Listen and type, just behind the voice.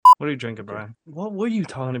What are you drinking, Brian? What were you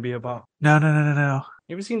talking to me about? No.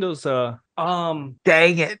 You ever seen those? Dang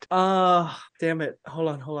it. Damn it. Hold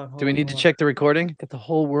on. Do we need to check the recording? Got the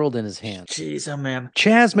whole world in his hands. Jeez, oh man.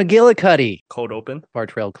 Chaz McGillicuddy. Cold open.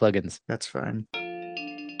 Bartrail Cluggins. That's fine.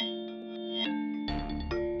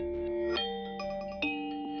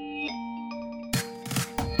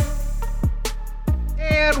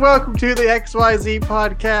 And welcome to the XYZ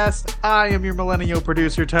podcast. I am your millennial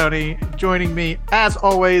producer, Tony. Joining me, as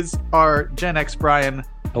always, are Gen X Brian.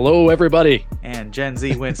 Hello, everybody. And Gen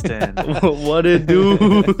Z Winston. What it do?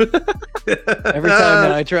 Every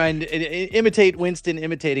time I try and imitate Winston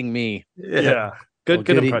imitating me. Yeah. Good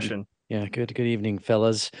impression. Good evening,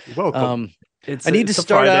 fellas. Welcome. I need to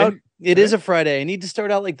start out. It is a Friday. I need to start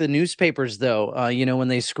out like the newspapers, though. When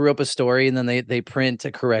they screw up a story and then they print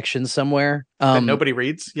a correction somewhere that nobody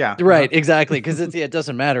reads. Yeah, right, exactly. Because it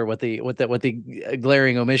doesn't matter what the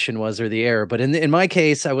glaring omission was or the error. But in my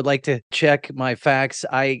case, I would like to check my facts.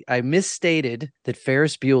 I misstated that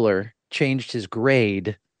Ferris Bueller changed his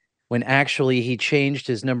grade when actually he changed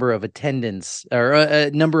his number of attendance or a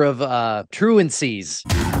number of truancies.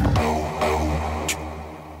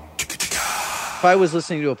 If I was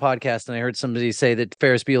listening to a podcast and I heard somebody say that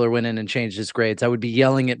Ferris Bueller went in and changed his grades, I would be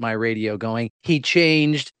yelling at my radio going, he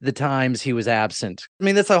changed the times he was absent. I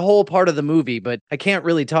mean, that's a whole part of the movie, but I can't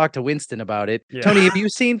really talk to Winston about it. Yeah. Tony, have you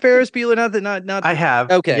seen Ferris Bueller? Not. I have.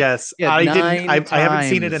 Okay. Yes. Yeah, I haven't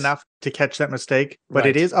seen it enough to catch that mistake, but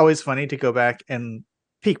It is always funny to go back and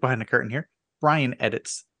peek behind the curtain here. Brian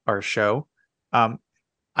edits our show.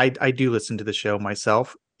 I do listen to the show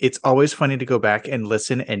myself. It's always funny to go back and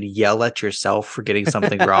listen and yell at yourself for getting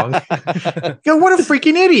something wrong. Yo, what a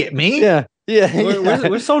freaking idiot, me. Yeah.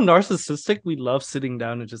 We're so narcissistic. We love sitting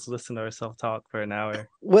down and just listen to ourselves talk for an hour.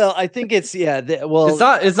 Well, I think it's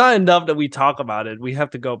it's not enough that we talk about it. We have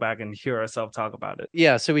to go back and hear ourselves talk about it.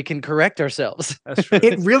 Yeah, so we can correct ourselves. That's true.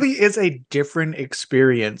 It really is a different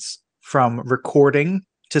experience from recording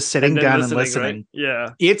to sitting down and listening. Right? Yeah.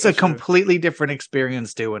 It's a completely different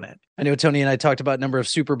experience doing it. I know Tony and I talked about number of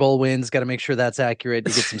Super Bowl wins. Got to make sure that's accurate.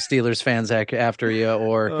 You get some Steelers fans after you,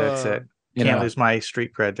 or that's it. Can't lose my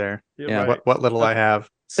street cred there. Yeah. Right. What little I have.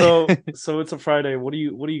 So it's a Friday. What are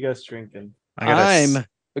you guys drinking? I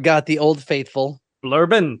got the Old Faithful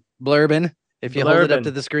Bourbon. If you hold it up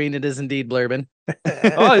to the screen, it is indeed bourbon. Oh,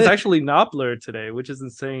 it's actually not blurred today, which is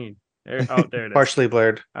insane. Oh, there it is. Partially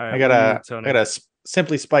blurred. Right, I got a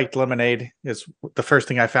Simply Spiked lemonade. Is the first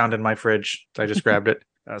thing I found in my fridge. So I just grabbed it.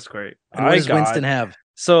 That's great. And what does Winston have?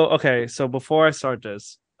 So before I start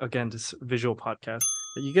this visual podcast,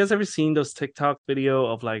 you guys ever seen those TikTok video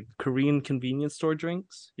of like Korean convenience store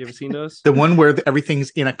drinks? You ever seen those? The one where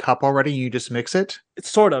everything's in a cup already and you just mix it?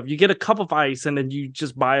 It's sort of. You get a cup of ice and then you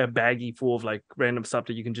just buy a baggie full of like random stuff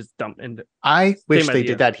that you can just dump in. I wish they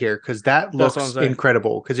did that here because that looks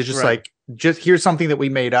incredible. Because it's just here's something that we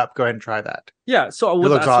made up. Go ahead and try that. Yeah. So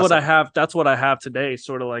that's awesome. what I have. That's what I have today.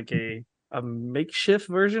 Sort of like a makeshift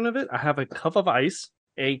version of it. I have a cup of ice,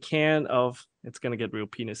 a can of. It's gonna get real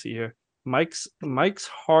penisy here. Mike's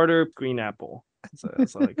Harder Green Apple.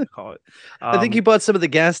 That's what I like to call it. I think you bought some of the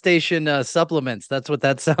gas station supplements. That's what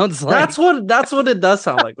that sounds like. That's what it does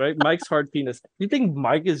sound like, right? Mike's Hard Penis. You think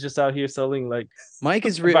Mike is just out here selling like? Mike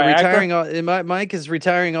is retiring. Mike is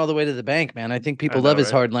retiring all the way to the bank, man. I think people love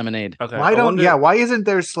his hard lemonade. Okay. Why isn't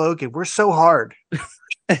their slogan? We're so hard.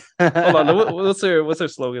 Hold on. What's their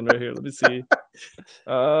slogan right here? Let me see.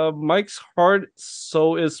 Mike's Hard,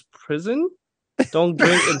 so is prison. Don't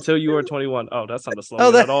drink until you are 21. Oh, that's not the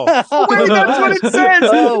slogan at all. Wait, that's what it says.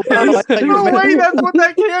 No way, that's what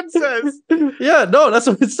that can says. Yeah, no, that's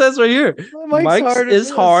what it says right here. Mike's is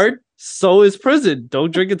hard, so is prison.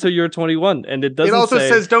 Don't drink until you're 21. And it doesn't. It also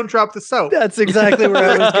says don't drop the soap. That's exactly where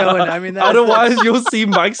I was going. I mean, otherwise you'll see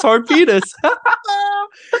Mike's hard penis.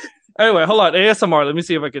 Anyway, hold on. ASMR. Let me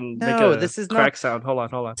see if I can make a crack sound.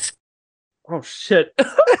 Hold on. Oh shit.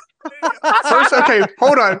 First, okay,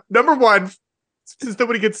 hold on. Number one. Since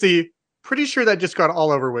nobody could see, pretty sure that just got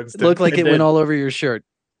all over Winston. It looked like it went all over your shirt.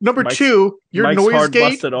 Number two, your noise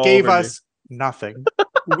gate gave us nothing.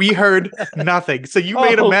 We heard nothing. So you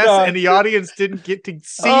made a mess and the audience didn't get to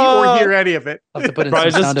see or hear any of it. I'll have to put in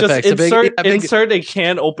some sound effects. Insert a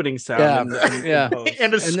can opening sound. Yeah.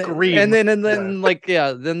 And a scream. And then then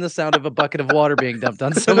the sound of a bucket of water being dumped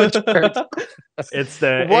on someone's shirt. It's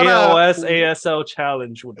the AOS ASL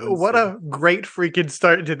challenge. What a great freaking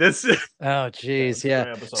start to this. Oh geez,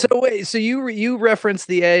 yeah. So wait, so you referenced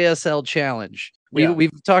the ASL challenge.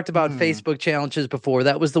 We've talked about Facebook challenges before.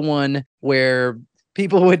 That was the one where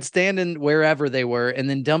people would stand in wherever they were and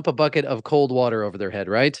then dump a bucket of cold water over their head,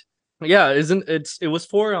 right? Yeah, it was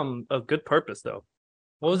for a good purpose though.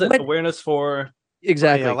 What was it? Awareness for...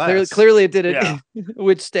 Exactly. Clearly it did it,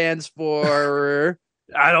 which stands for...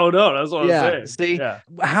 I don't know. That's what I'm saying. See,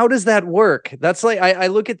 how does that work? That's like, I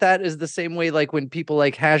look at that as the same way, like when people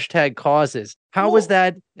like hashtag causes. How was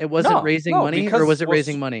that? It wasn't raising money, or was it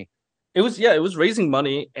raising money? It was raising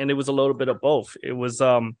money, and it was a little bit of both. It was,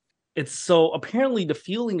 it's so apparently the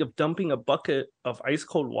feeling of dumping a bucket of ice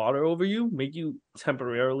cold water over you make you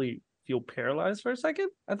temporarily feel paralyzed for a second.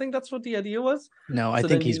 I think that's what the idea was. No, I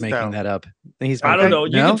think he's making that up. I don't know.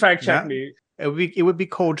 You can fact check me. It would be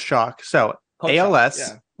cold shock. So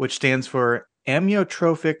ALS, which stands for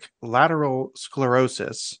amyotrophic lateral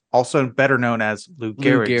sclerosis, also better known as Lou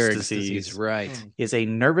Gehrig's disease, is a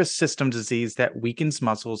nervous system disease that weakens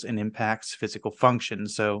muscles and impacts physical function.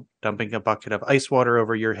 So dumping a bucket of ice water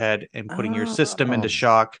over your head and putting your system into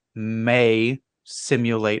shock may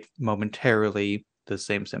simulate momentarily the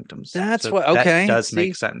same symptoms. That's that does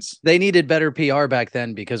make sense. They needed better PR back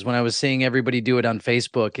then, because when I was seeing everybody do it on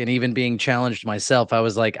Facebook and even being challenged myself, I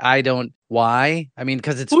was like, why? I mean,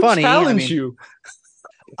 because it's funny. Challenge you?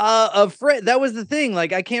 A friend. That was the thing.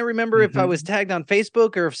 Like, I can't remember if I was tagged on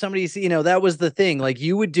Facebook or if somebody's, that was the thing. Like,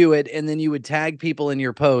 you would do it and then you would tag people in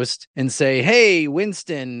your post and say, hey,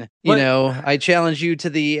 Winston, I challenge you to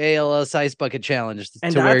the ALS Ice Bucket Challenge,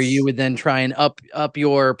 and where you would then try and up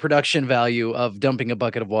your production value of dumping a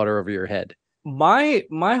bucket of water over your head. My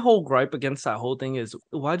whole gripe against that whole thing is,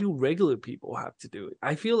 why do regular people have to do it?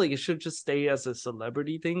 I feel like it should just stay as a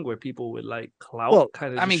celebrity thing where people would like clout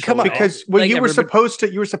kind of. I mean, come on, because you were supposed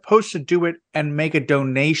to do it and make a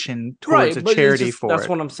donation towards a charity for it. That's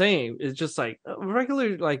what I'm saying. It's just like a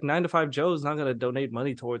regular 9-to-5 Joe is not going to donate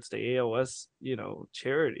money towards the ALS,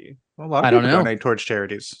 charity. Well, a lot of people donate towards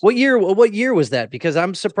charities. What year was that? Because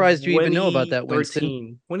I'm surprised you even know about that,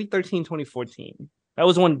 Winston. 2013, 2014. That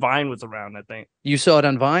was when Vine was around, I think. You saw it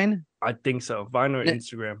on Vine? I think so. Vine or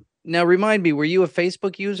Instagram. Now, remind me, were you a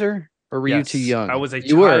Facebook user or were you too young? I was a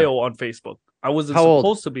child on Facebook. I wasn't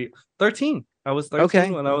supposed to be 13. I was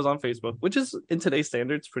 13 when I was on Facebook, which is in today's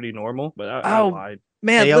standards pretty normal, but I lied.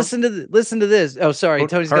 Man, listen to this. Oh, sorry.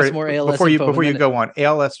 Tony's got some more ALS before you go on.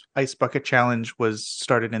 ALS Ice Bucket Challenge was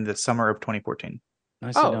started in the summer of 2014.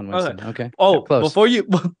 Okay. Oh, before you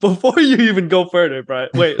even go further, Brian.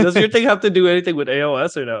 Wait, does your thing have to do anything with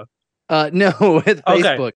ALS or no? No, with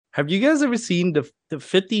Facebook. Have you guys ever seen the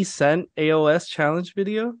 50 Cent ALS challenge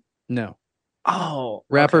video? No. Oh,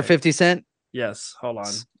 rapper 50 Cent? Yes. Hold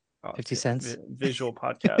on. 50 cents. Visual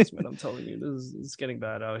podcast, man. I'm telling you, this is getting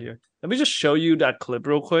bad out here. Let me just show you that clip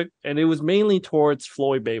real quick. And it was mainly towards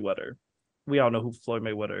Floyd Mayweather. We all know who Floyd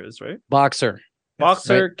Mayweather is, right? Boxer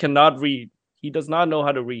cannot read. He does not know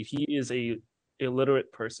how to read. He is a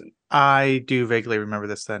illiterate person. I do vaguely remember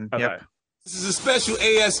this then. Okay. Yep. This is a special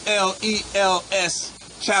ASLELS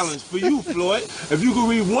challenge for you, Floyd. If you can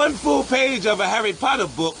read one full page of a Harry Potter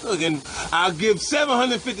book, then I'll give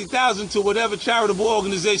 $750,000 to whatever charitable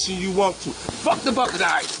organization you want to. Fuck the bucket of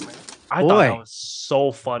ice, man. I thought that was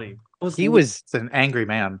so funny. He was an angry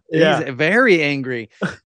man. Yeah. He's very angry.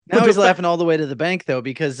 Now he's laughing all the way to the bank, though,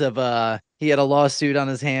 because of he had a lawsuit on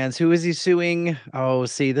his hands. Who is he suing? Oh,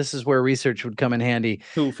 see, this is where research would come in handy.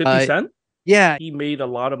 Who, 50 Cent? Yeah. He made a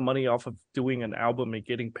lot of money off of doing an album and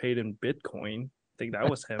getting paid in Bitcoin. I think that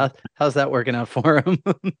was him. How's that working out for him?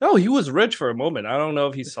 No, he was rich for a moment. I don't know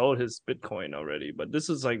if he sold his Bitcoin already, but this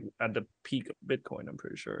is like at the peak of Bitcoin, I'm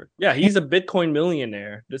pretty sure. Yeah, he's a Bitcoin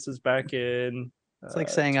millionaire. This is back in... It's like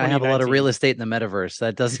saying I have a lot of real estate in the metaverse.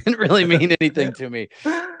 That doesn't really mean anything to me.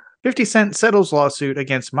 50 Cent settles lawsuit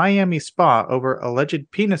against Miami Spa over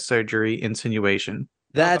alleged penis surgery insinuation.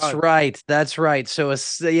 That's right. That's right. So,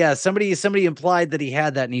 somebody implied that he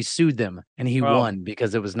had that and he sued them and he won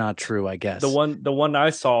because it was not true, I guess. The one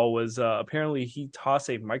I saw was apparently he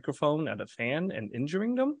tossed a microphone at a fan and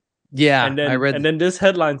injuring them. Yeah, and then, I read. And then this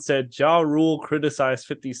headline said, Ja Rule criticized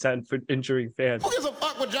 50 Cent for injuring fans. Who gives a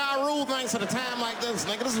fuck what Ja Rule thinks at a time like this,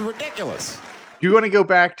 nigga? This is ridiculous. Do you want to go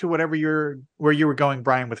back to where you were going,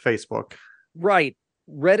 Brian, with Facebook? Right.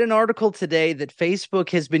 Read an article today that Facebook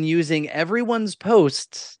has been using everyone's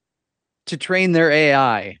posts to train their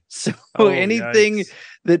AI. So anything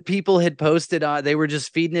that people had posted on, they were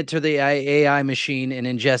just feeding it to the AI machine and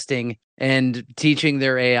ingesting and teaching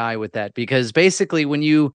their AI with that. Because basically when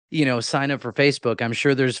you sign up for Facebook, I'm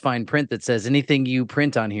sure there's fine print that says anything you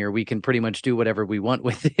print on here, we can pretty much do whatever we want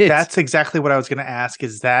with it. That's exactly what I was going to ask.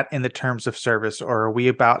 Is that in the terms of service, or are we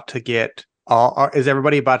about to get Is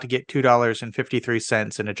everybody about to get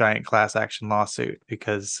 $2.53 in a giant class action lawsuit?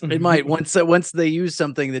 Because it might once they use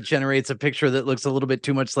something that generates a picture that looks a little bit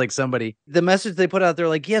too much like somebody. The message they put out there,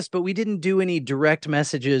 like, yes, but we didn't do any direct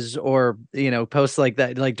messages or posts like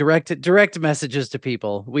that, like direct messages to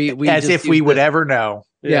people. We as if we would ever know.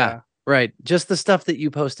 Yeah. Right. Just the stuff that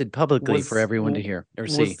you posted publicly for everyone to hear or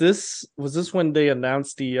see. Was this when they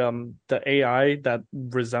announced the AI that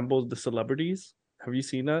resembled the celebrities? Have you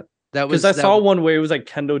seen that? Because I saw one where it was like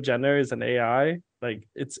Kendall Jenner is an AI. Like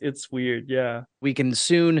it's weird. Yeah. We can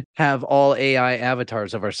soon have all AI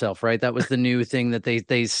avatars of ourselves, right? That was the new thing that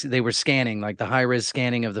they were scanning, like the high-res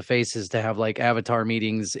scanning of the faces to have like avatar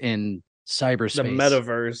meetings in cyberspace.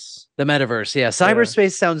 The metaverse. Yeah.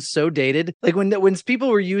 Cyberspace sounds so dated. Like when people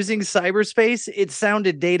were using cyberspace, it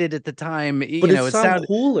sounded dated at the time. But it sounded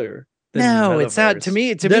cooler. No, it's not to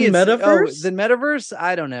me. Metaverse? The metaverse.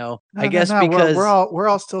 I don't know. I guess because we're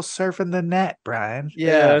all still surfing the net, Brian.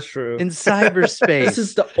 Yeah, that's true. In cyberspace, this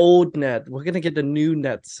is the old net. We're gonna get the new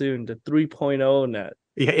net soon, the 3.0 net.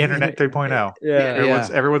 Yeah, Internet 3.0. Yeah,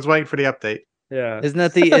 everyone's waiting for the update. Yeah, isn't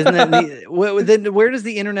that then where does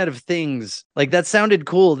the Internet of Things, like, that sounded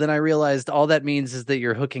cool? Then I realized all that means is that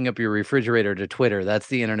you're hooking up your refrigerator to Twitter. That's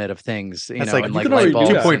the Internet of Things. That's like light bulbs.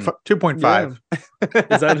 2.5.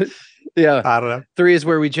 Is that it? Yeah, I don't know. 3 is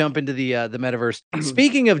where we jump into the metaverse.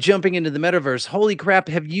 Speaking of jumping into the metaverse, holy crap!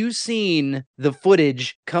 Have you seen the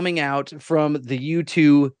footage coming out from the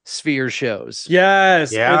U2 Sphere shows?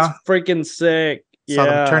 Yes, it's freaking sick. Saw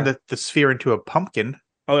them turn the sphere into a pumpkin.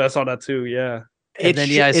 Oh, I saw that too. Yeah. And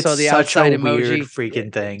then I saw the outside emoji. Weird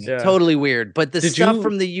freaking thing. Yeah. Totally weird. But the stuff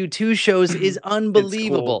from the U2 shows is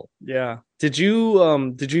unbelievable. Cool. Yeah. Did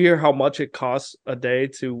you hear how much it costs a day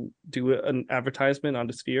to do an advertisement on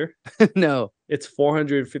the Sphere? No. It's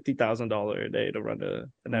 $450,000 a day to run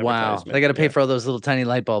an advertisement. Wow. They got to pay for all those little tiny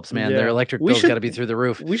light bulbs, man. Their electric bill's got to be through the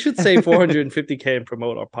roof. We should say $450K and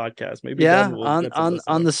promote our podcast. Maybe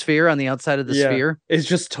on the Sphere, on the outside of the Sphere. It's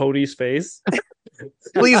just Tony's face.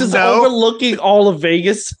 Please no. Overlooking all of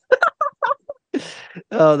Vegas.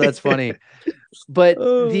 Oh, that's funny. But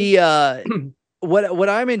what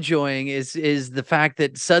I'm enjoying is the fact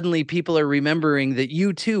that suddenly people are remembering that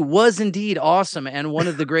U2 was indeed awesome and one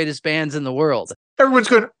of the greatest bands in the world. Everyone's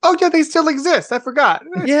going, oh yeah, they still exist. I forgot.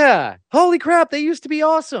 Yeah. Holy crap, they used to be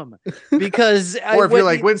awesome. Because or if you're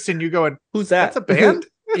like Winston, you going, who's that? That's a band?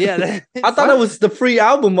 Yeah, I thought it was the free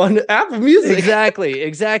album on Apple Music.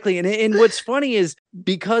 Exactly. And what's funny is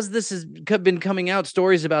because this has been coming out,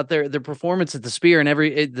 stories about their performance at the Sphere and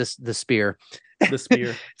the Sphere. The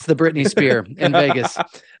Sphere. It's the Britney Sphere in Vegas.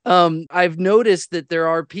 I've noticed that there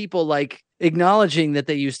are people like acknowledging that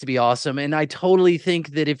they used to be awesome. And I totally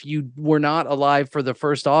think that if you were not alive for the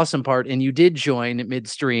first awesome part and you did join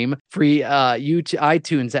midstream free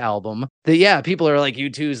iTunes album, that people are like,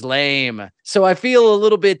 U2's lame. So I feel a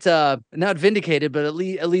little bit not vindicated, but at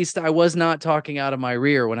least I was not talking out of my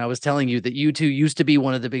rear when I was telling you that U2 used to be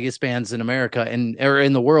one of the biggest bands in America or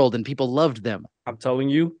in the world, and people loved them. I'm telling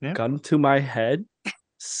you, gun to my head,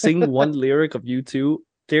 sing one lyric of U2.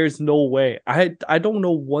 There's no way. I don't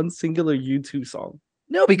know one singular U2 song.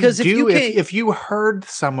 No, because if you heard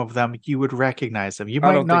some of them, you would recognize them. You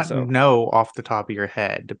might not know off the top of your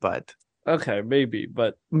head, but okay, maybe.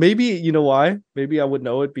 But maybe you know why? Maybe I would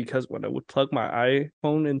know it because when I would plug my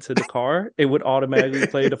iPhone into the car, it would automatically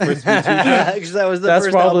play the first U2 song. Because that's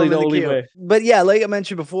first probably the only way. But yeah, like I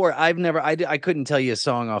mentioned before, I couldn't tell you a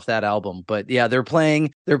song off that album. But yeah, they're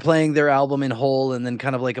playing their album in whole and then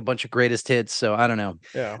kind of like a bunch of greatest hits. So I don't know.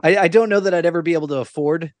 Yeah, I don't know that I'd ever be able to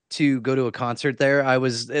afford to go to a concert there. I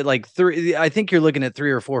was like I think you're looking at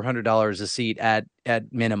 $300 or $400 a seat at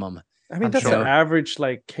minimum. I mean, that's an average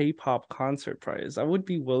like K-pop concert price. I would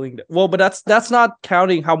be willing to. Well, but that's not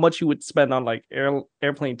counting how much you would spend on like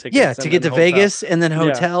airplane tickets. Yeah, to get to Vegas and then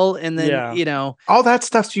hotel and then all that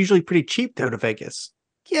stuff's usually pretty cheap though to Vegas.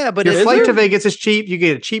 Yeah, but your flight to Vegas is cheap. You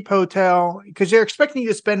get a cheap hotel because they're expecting you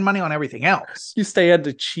to spend money on everything else. You stay at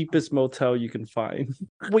the cheapest motel you can find.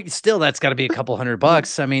 Wait, still, that's got to be a couple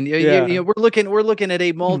 $100. I mean, we're looking at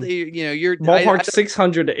a multi. You're ballpark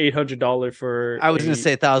 $600 to $800 for. I was going to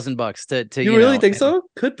say $1,000 to. You really think so?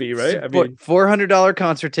 Could be, right? I mean, $400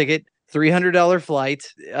 concert ticket, $300 flight,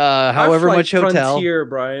 however much hotel. Frontier,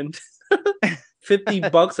 Brian.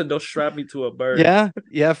 $50 and they'll strap me to a bird. Yeah.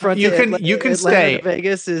 You can stay.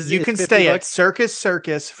 Vegas is. You can stay at Circus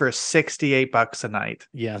for $68 a night.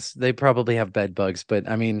 Yes, they probably have bed bugs, but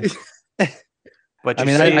I mean, but I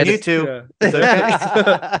YouTube.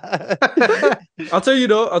 Yeah. I'll tell you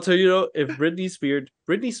though, if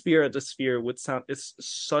Britney Spears at the Sphere would sound, it's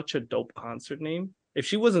such a dope concert name. if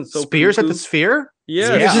she wasn't so Spears at cuckoo- the Sphere. yeah,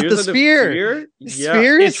 Spears at Spears the Sphere. Yeah.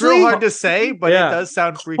 Seriously? It's real hard to say, but Yeah. it does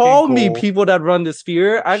sound freaking Call cool. me people that run the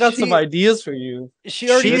Sphere. I got some She- ideas for you. She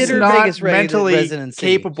already She's did her not Vegas mentally residency.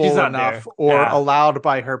 She's capable not enough there. or Yeah. allowed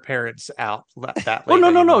by her parents out that Oh late no.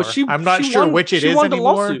 anymore. She I'm not she sure won, which it she is won the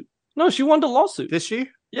anymore. lawsuit. No, she won the lawsuit. Did she?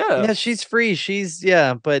 Yeah. Yeah, she's free.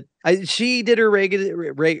 But she did her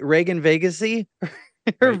Reagan Vegasy,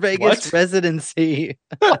 her Wait, Vegas what? residency.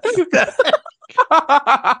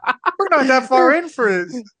 We're not that far in for I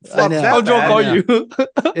fluff know. that I'll bad. call know. you.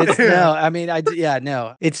 It's no, I mean,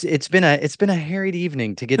 no. It's been a harried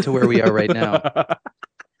evening to get to where we are right now.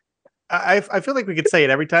 I feel like we could say it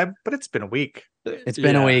every time, but it's been a week. It's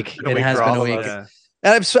been a week. Been a It week has for been all a of week. us.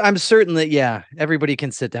 And I'm certain that everybody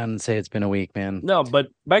can sit down and say it's been a week, man. No, but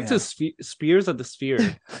back Yeah. to Spears at the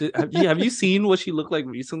Sphere. Have you seen what she looked like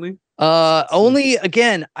recently? Only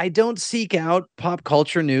again, I don't seek out pop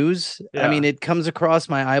culture news. I Yeah. mean, it comes across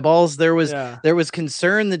my eyeballs. There was Yeah.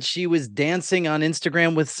 concern that she was dancing on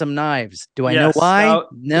Instagram with some knives. Do I know Yes, why? now-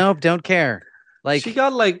 Nope, don't care. Like, she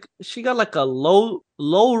got like a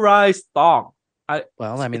low rise thong.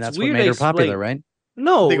 well, I mean, it's that's what weird made they her popular, like- right?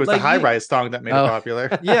 No, I think it was like, the high-rise thong that made Oh. it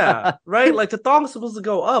popular. Yeah, right. Like the thong's supposed to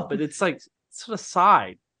go up, but it's like to the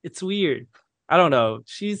side. It's weird. I don't know.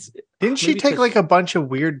 Didn't she maybe take 'cause like a bunch of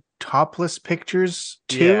weird topless pictures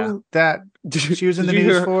too Yeah. that she was in the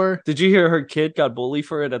news for? Did you hear her kid got bullied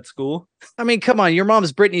for it at school? I mean, come on, your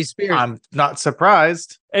mom's Britney Spears. I'm not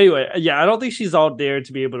surprised. Anyway, yeah, I don't think she's all there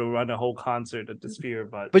to be able to run a whole concert at the Sphere,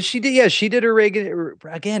 but She did her Reagan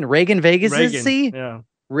Vegas. yeah.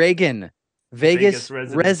 Reagan Vegas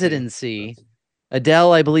Vegas residency.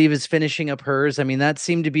 Adele, I believe, is finishing up hers. I mean, that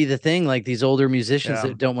seemed to be the thing. Like these older musicians Yeah.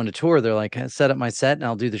 that don't want to tour, they're like, set up my set and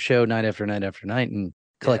I'll do the show night after night after night and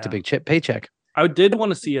collect a Yeah. big paycheck. I did want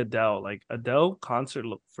to see Adele. Like Adele concert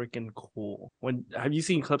looked freaking cool. Have you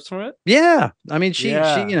seen clips from it? Yeah, I mean, she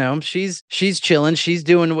Yeah. she's chilling. She's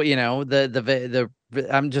doing what the.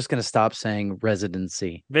 I'm just gonna stop saying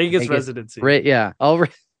residency. Vegas Vegas- residency. Yeah,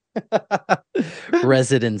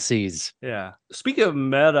 residencies. Yeah. Speaking of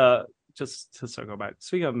Meta, just to circle back.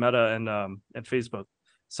 Speaking of Meta and Facebook,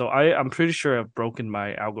 so I'm pretty sure I've broken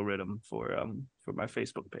my algorithm for my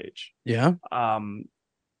Facebook page. Yeah,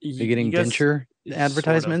 you getting denture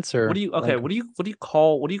advertisements or what do you what do you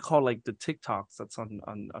call like the TikToks that's on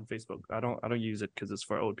Facebook? I don't use it because it's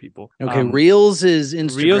for old people. Okay, Reels is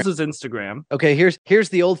Instagram. Reels is Instagram. Okay, here's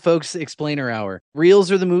the old folks explainer hour.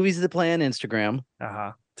 Reels are the movies that play on Instagram.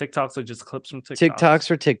 TikToks are just clips from TikToks. TikToks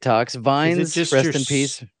are TikToks. Vines, just rest your in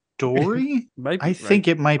peace. Story? Might be, I right? think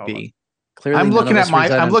it might Hold on. be. Clearly, I'm none looking of at us my.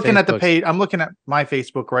 reside I'm on looking at the Facebook. page. I'm looking at my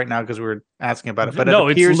Facebook right now because we were asking about it. But no,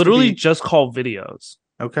 it it's appears literally to be... just called videos.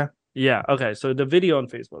 Okay. Yeah. Okay. So the video on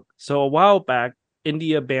Facebook. So a while back,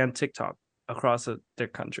 India banned TikTok across their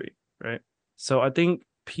country, right? So I think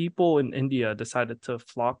people in India decided to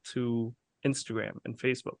flock to Instagram and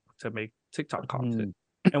Facebook to make TikTok content.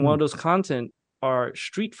 And one of those content are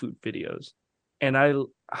street food videos. And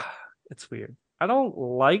it's weird. I don't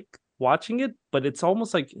like watching it, but it's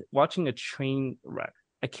almost like watching a train wreck.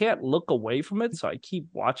 I can't look away from it, so I keep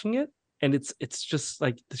watching it. And it's just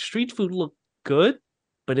like the street food look good,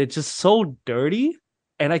 but it's just so dirty.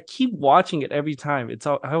 And I keep watching it every time.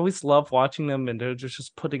 I always love watching them, and they're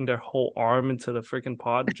just putting their whole arm into the freaking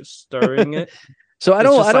pot and just stirring it. So I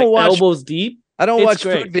don't watch elbows deep. I don't It's watch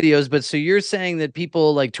great. food videos, but so you're saying that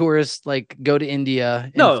people like tourists like go to India?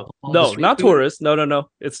 and No, follow the street not food? tourists. No.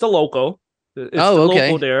 It's the local. It's the okay.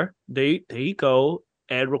 local there. They go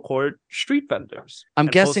and record street vendors. I'm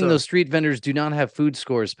and guessing post those street vendors do not have food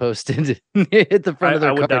scores posted at the front of their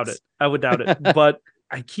I would doubt carts. it. I would doubt it. But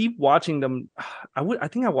I keep watching them. I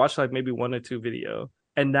think I watched like maybe one or two video,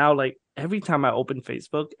 and now like every time I open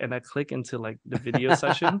Facebook and I click into like the video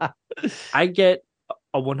session, I get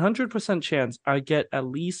a 100% chance I get at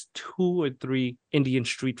least 2 or 3 Indian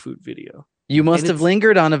street food video. You must And have it's-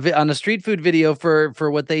 lingered on a street food video for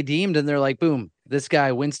what they deemed, and they're like, boom, this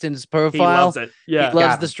guy Winston's He profile. loves it. Yeah, He loves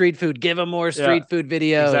Got the him. street food. Give him more street food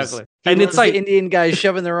videos. exactly. He And loves it's like the Indian guys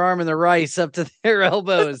shoving their arm in the rice up to their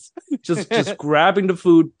elbows. just grabbing the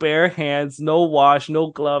food, bare hands, no wash, no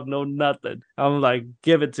glove, no nothing. I'm like,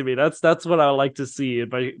 give it to me. That's what I like to see in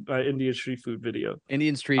my Indian street food video.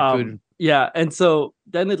 Indian street food. Yeah, and so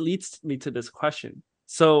then it leads me to this question.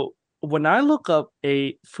 So when I look up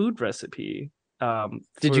a food recipe,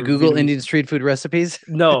 Did for you Google Vietnamese- Indian street food recipes?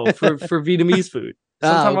 No, for Vietnamese food.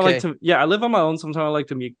 Sometimes I like okay. to. Yeah, I live on my own. Sometimes I like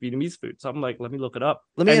to make Vietnamese food. So I'm like, let me look it up.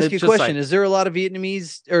 Let me And ask it's you a just question. like, Is there a lot of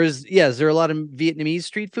Vietnamese, or is there a lot of Vietnamese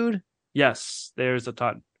street food? yes, there's a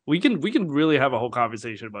ton. We can really have a whole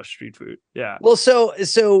conversation about street food. Yeah. Well, so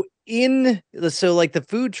like the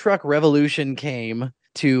food truck revolution came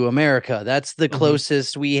to America. That's the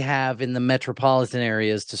closest we have in the metropolitan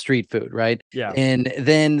areas to street food, right? Yeah. And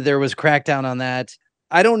then there was crackdown on that.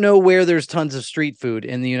 I don't know where there's tons of street food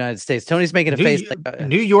in the United States. Tony's making a face.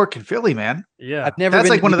 New York and Philly, man. Yeah. I've never. That's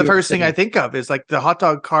been like one of the first thing thing I think of is like the hot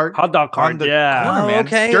dog cart. Hot dog cart. Corner, Oh,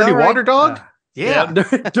 okay, Dirty all right. water dog. Yeah.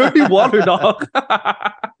 Dirty water dog.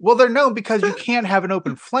 Well, they're known because you can't have an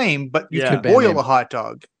open flame, but you can boil a hot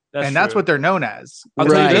dog. That's what they're known as.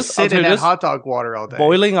 They sit in that hot dog water all day.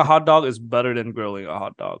 Boiling a hot dog is better than grilling a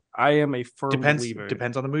hot dog. I am a firm believer.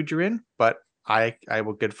 Depends on the mood you're in, but I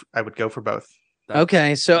would go for both.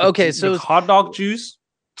 Okay, so hot dog juice,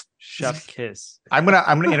 chef kiss. I'm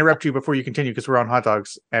gonna interrupt you before you continue because we're on hot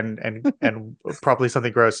dogs and probably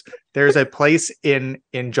something gross. There's a place in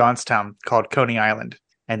Johnstown called Coney Island,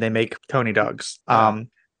 and they make Coney dogs.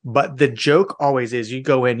 But the joke always is you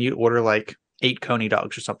go in, you order like 8 Coney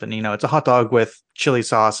dogs or something. You know, it's a hot dog with chili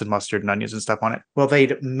sauce and mustard and onions and stuff on it. Well,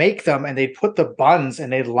 they'd make them and they'd put the buns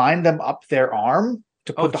and they'd line them up their arm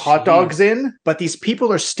to put the hot dogs in. But these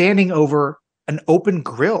people are standing over an open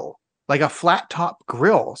grill, like a flat top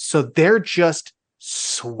grill. So they're just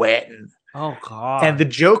sweating. Oh God. And the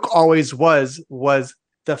joke always was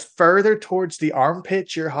the further towards the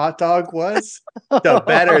armpit your hot dog was, the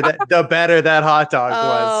better that hot dog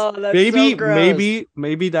was. That's so gross.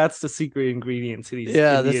 Maybe that's the secret ingredient to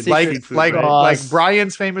these. Like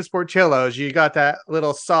Brian's famous portillos. You got that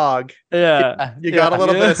little sog. Yeah, you got a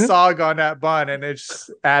little bit of sog on that bun, and it's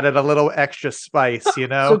added a little extra spice. You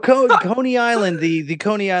know. So Coney Island, the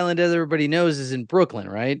Coney Island, as everybody knows, is in Brooklyn,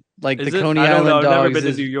 right? Like is the Coney I don't Island know. I've dogs. never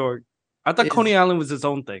been to New York. I thought Coney Island was its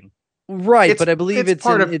own thing. Right, but I believe it's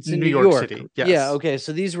in New York City. Yes. Yeah, okay.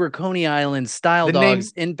 So these were Coney Island style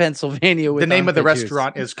dogs in Pennsylvania. The name of the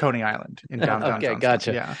restaurant is Coney Island in downtown. Okay, Johnstown.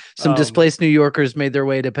 gotcha. Yeah. Some displaced New Yorkers made their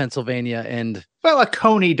way to Pennsylvania, and a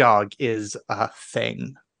Coney dog is a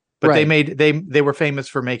thing. But they were famous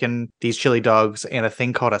for making these chili dogs and a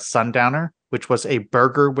thing called a sundowner, which was a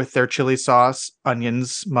burger with their chili sauce,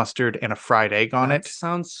 onions, mustard, and a fried egg on it.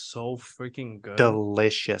 Sounds so freaking good.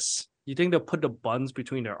 Delicious. You think they'll put the buns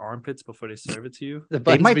between their armpits before they serve it to you?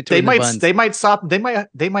 They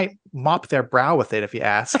might mop their brow with it if you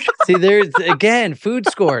ask. See, there's again food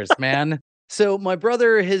scores, man. So my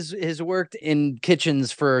brother has worked in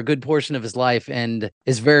kitchens for a good portion of his life and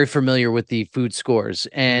is very familiar with the food scores.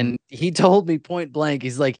 And he told me point blank,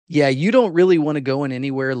 he's like, yeah, you don't really want to go in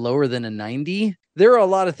anywhere lower than a 90. There are a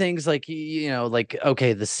lot of things like, like,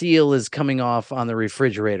 okay, the seal is coming off on the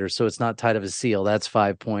refrigerator, so it's not tight of a seal. That's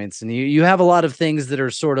 5 points. And you have a lot of things that are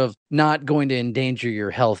sort of not going to endanger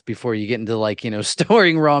your health before you get into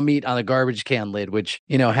storing raw meat on a garbage can lid, which,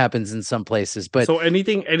 happens in some places. But so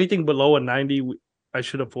anything below a 90, I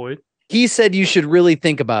should avoid. He said you should really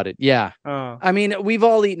think about it. Yeah. I mean, we've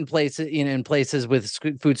all eaten in places with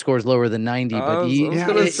food scores lower than 90. But I was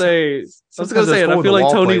gonna say, and I feel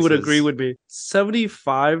like Tony would agree with me.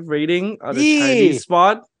 75 rating on a Chinese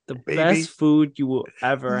spot, the best food you will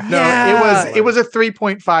ever have. No, it was a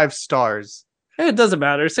 3.5 stars. It doesn't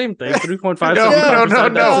matter. Same thing. 3.5. No.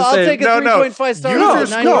 I'll take a 3.5 stars.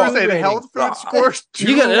 Users health food scores.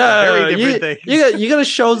 You gotta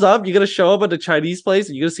shows up. You gotta show up at the Chinese place,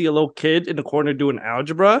 and you gotta see a little kid in the corner doing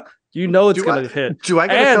algebra. It's gonna hit. Do I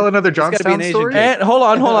gotta tell another Johnstown story? And hold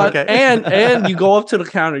on. Okay. and you go up to the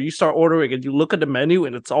counter, you start ordering, and you look at the menu,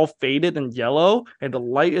 and it's all faded and yellow, and the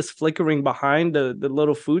light is flickering behind the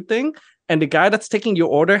little food thing, and the guy that's taking your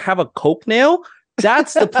order have a Coke nail.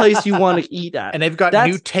 That's the place you want to eat at. And they've got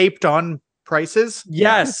new taped on prices.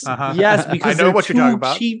 Yes. Yes, because I know what you're talking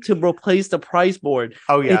about. Cheap to replace the price board.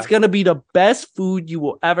 Oh yeah. It's going to be the best food you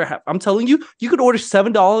will ever have. I'm telling you, you could order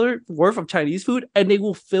 $7 worth of Chinese food and they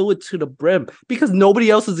will fill it to the brim because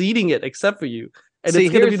nobody else is eating it except for you. And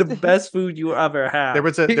it's going to be the best food you will ever have. There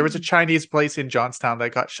was a Chinese place in Johnstown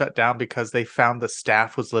that got shut down because they found the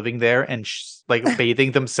staff was living there and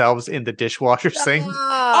bathing themselves in the dishwasher sink.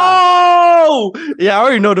 Oh! Yeah, I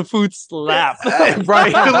already know the food slap.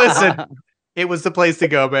 Right, listen. It was the place to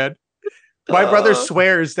go, man. My brother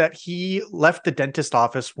swears that he left the dentist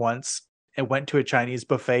office once and went to a Chinese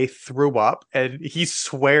buffet, threw up, and he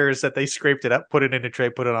swears that they scraped it up, put it in a tray,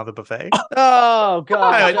 put it on the buffet. Oh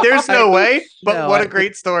god. There's no way, but what a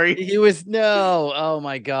great story. Oh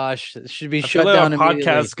my gosh. It should be shut down immediately.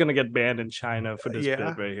 Podcast is gonna get banned in China for this bit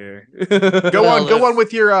right here. Go on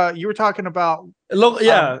with your you were talking about recipes.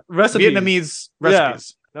 Vietnamese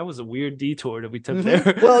recipes. That was a weird detour that we took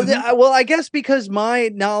there. Well, I guess because my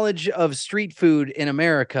knowledge of street food in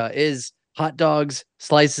America is hot dogs,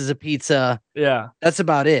 slices of pizza. Yeah. That's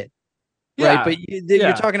about it. Yeah. Right. But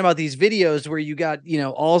you're talking about these videos where you got,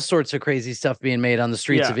 all sorts of crazy stuff being made on the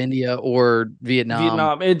streets of India or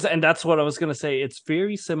Vietnam. And that's what I was going to say. It's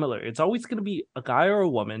very similar. It's always going to be a guy or a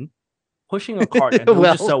woman pushing a cart and they'll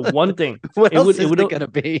just sell one thing. What else is it going to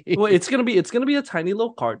be? Well, it's going to be a tiny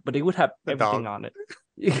little cart, but it would have everything on it.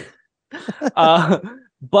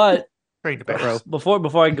 But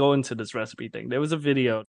before I go into this recipe thing, there was a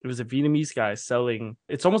video. There was a Vietnamese guy selling.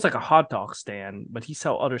 It's almost like a hot dog stand, but he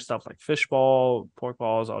sell other stuff like fish ball, pork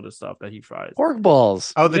balls, all this stuff that he fries. Pork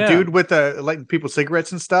balls. Oh, the dude with the lighting people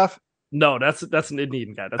cigarettes and stuff. No, that's an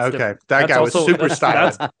Indian guy. That's okay. Different. That guy was super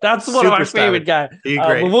stylish. That's one of my favorite guys.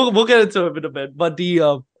 Great. We'll get into it in a bit. But do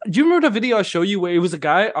you remember the video I showed you where it was a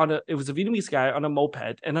Vietnamese guy on a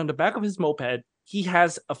moped, and on the back of his moped he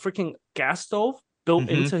has a freaking gas stove built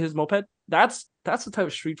into his moped? That's the type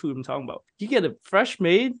of street food I'm talking about. You get it fresh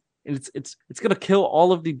made, and it's gonna kill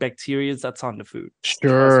all of the bacteria that's on the food.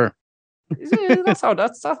 Sure. That's how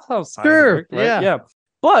science sure. works, right? Yeah.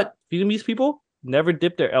 But Vietnamese people never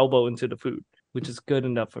dip their elbow into the food, which is good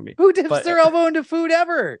enough for me. Who dips their elbow into food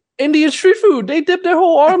ever? Indian street food. They dip their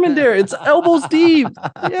whole arm in there. It's elbows deep.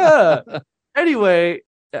 Yeah. Anyway,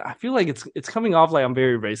 I feel like it's coming off like I'm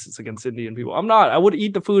very racist against Indian people. I'm not. I would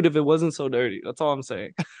eat the food if it wasn't so dirty. That's all I'm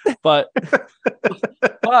saying. But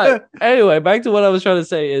anyway, back to what I was trying to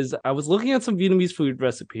say is I was looking at some Vietnamese food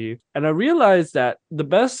recipe and I realized that the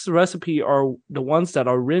best recipe are the ones that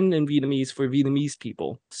are written in Vietnamese for Vietnamese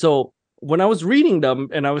people. So when I was reading them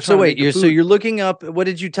and I was so you're looking up, what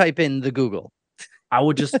did you type in the Google? I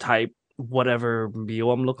would just type whatever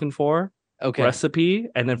meal I'm looking for, recipe,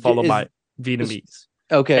 and then follow by Vietnamese.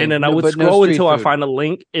 Okay. And then I would scroll until I find a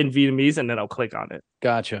link in Vietnamese and then I'll click on it.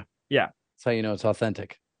 Gotcha. Yeah. That's how you know it's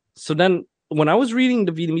authentic. So then when I was reading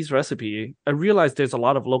the Vietnamese recipe, I realized there's a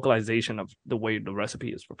lot of localization of the way the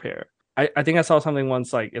recipe is prepared. I think I saw something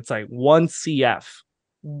once like it's like 1 CF.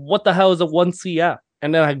 What the hell is a 1 CF?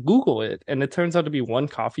 And then I Google it and it turns out to be 1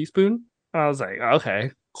 coffee spoon. And I was like,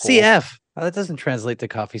 okay. Cool. CF. Oh, that doesn't translate to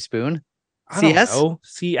coffee spoon. CS?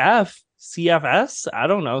 CF? CFS? I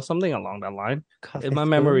don't know. Something along that line. My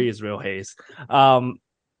memory is real haze.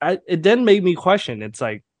 It then made me question. It's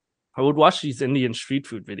like, I would watch these Indian street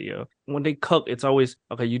food video. When they cook, it's always,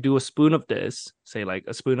 okay, you do a spoon of this, say like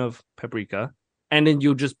a spoon of paprika, and then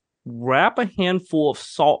you just wrap a handful of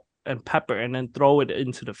salt and pepper and then throw it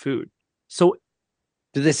into the food. So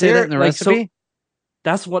do they say that in the recipe?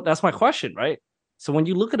 So that's my question, right? So when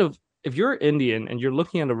you look at if you're Indian and you're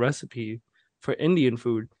looking at a recipe for Indian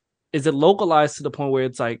food, is it localized to the point where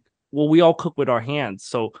it's like, well, we all cook with our hands.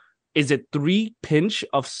 So is it 3 pinch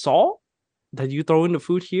of salt that you throw in the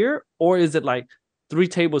food here? Or is it like 3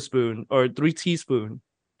 tablespoons or 3 teaspoons?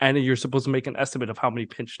 And then you're supposed to make an estimate of how many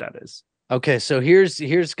pinch that is. Okay, so here's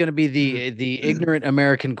going to be the ignorant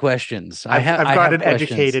American questions. I've got an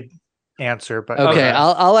educated answer, but okay.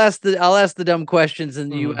 I'll ask the dumb questions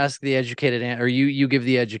and you ask the educated answer, or you give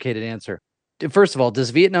the educated answer. First of all,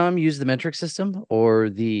 does Vietnam use the metric system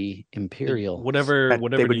or the imperial? Whatever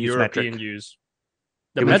the European use.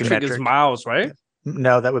 The metric is miles, right?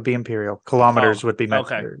 No, that would be imperial. Kilometers would be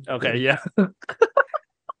metric. Okay, yeah.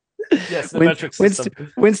 Yes, the metric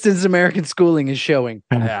system. Winston's American schooling is showing.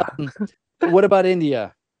 Yeah. What about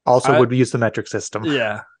India? Also would use the metric system.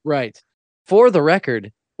 Yeah. Right. For the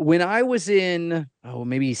record, when I was in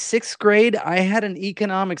maybe 6th grade, I had an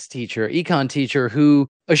econ teacher who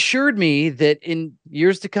assured me that in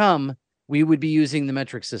years to come, we would be using the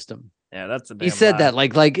metric system. Yeah, that's a damn He said lie.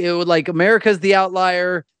 that like America's the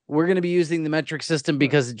outlier. We're going to be using the metric system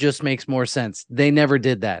because it just makes more sense. They never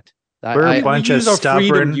did that. We're a bunch of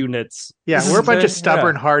stubborn units. Yeah, we're a bunch of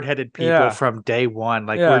stubborn, hard-headed people from day one.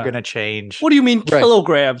 Like we're going to change. What do you mean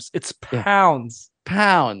kilograms? It's pounds.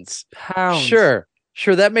 Pounds.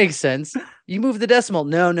 Sure, that makes sense. You move the decimal.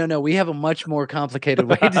 No. We have a much more complicated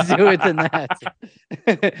way to do it than that.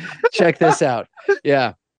 Check this out.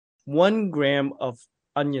 Yeah. 1 gram of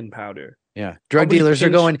onion powder. Yeah. Drug dealers are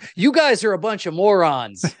going, you guys are a bunch of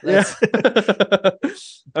morons.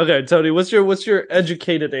 Okay, Tony, what's your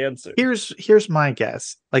educated answer? Here's my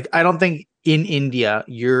guess. Like, I don't think in India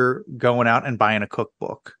you're going out and buying a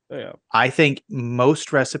cookbook. Yeah. I think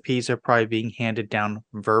most recipes are probably being handed down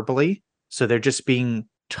verbally. So they're just being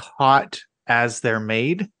taught as they're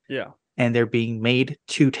made. Yeah. And they're being made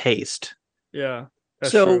to taste. Yeah.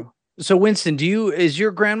 That's true. So Winston, is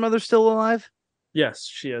your grandmother still alive? Yes,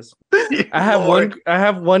 she is. I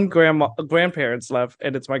have one grandparents left,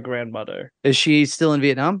 and it's my grandmother. Is she still in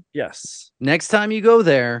Vietnam? Yes. Next time you go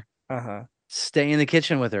there, Uh-huh. Stay in the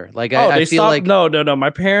kitchen with her. Like I feel like no. My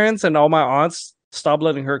parents and all my aunts, stop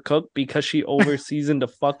letting her cook because she over seasoned the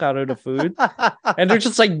fuck out of the food. And they're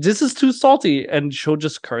just like, this is too salty. And she'll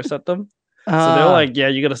just curse at them. So they're like, yeah,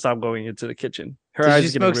 you got to stop going into the kitchen. Her Does eyes she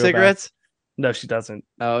getting smoke real cigarettes? Bad. No, she doesn't.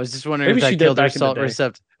 Oh, I was just wondering Maybe if she that did killed her back in the salt day.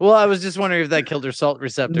 receptor. Well, I was just wondering if that killed her salt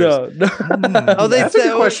receptors. No. Oh, That's a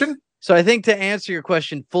good question. So I think to answer your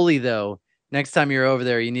question fully, though, next time you're over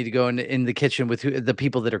there, you need to go in the kitchen with the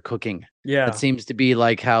people that are cooking. Yeah. That seems to be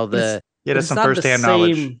like how the... that's some first-hand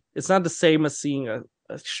knowledge. It's not the same as seeing a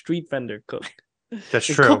street vendor cook. That's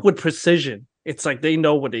They true. cook with precision. It's like they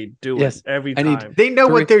know what they do every time. They know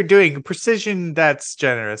what they're doing. Precision, that's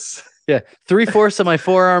generous. Yeah, 3/4 of my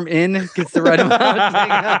forearm in gets the right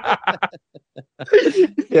amount.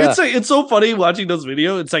 It's so funny watching those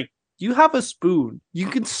videos. It's like, you have a spoon. You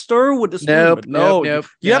can stir with the spoon. But no,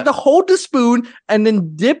 you have to hold the spoon and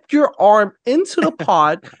then dip your arm into the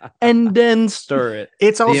pot and then stir it.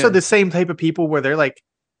 It's also the same type of people where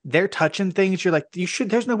they're touching things. You're like,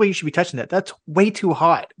 there's no way you should be touching that. That's way too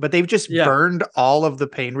hot. But they've just burned all of the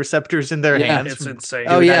pain receptors in their hands. It's insane.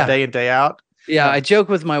 Day in, day out. Yeah, I joke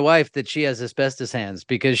with my wife that she has asbestos hands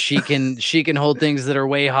because she can hold things that are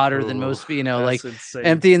way hotter than most, like insane.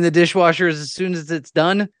 Emptying the dishwasher as soon as it's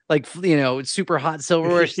done, like, it's super hot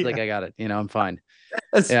silverware. She's like, I got it. I'm fine.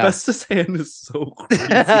 Asbestos hand is so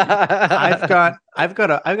crazy. I've got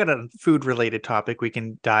a food related topic we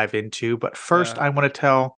can dive into, but first I want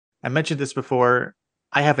to I mentioned this before.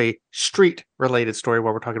 I have a street related story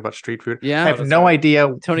while we're talking about street food. Yeah, I have no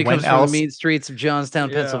idea. Tony comes from the mean streets of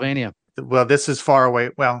Johnstown, Pennsylvania. Well, this is far away.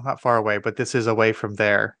 Well, not far away, but this is away from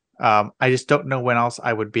there. I just don't know when else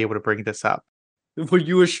I would be able to bring this up. Were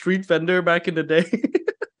you a street vendor back in the day?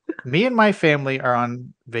 Me and my family are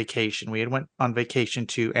on vacation. We went on vacation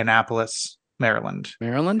to Annapolis, Maryland.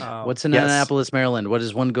 Maryland? What's in Annapolis, Maryland? What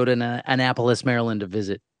does one go to Annapolis, Maryland to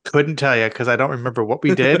visit? Couldn't tell you because I don't remember what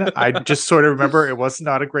we did. I just sort of remember it was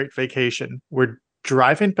not a great vacation. We're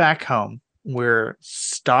driving back home. We're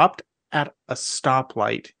stopped at a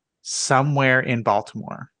stoplight somewhere in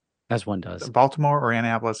Baltimore. As one does. Baltimore or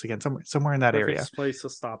Annapolis again, somewhere in that area. Place to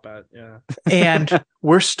stop at, yeah. And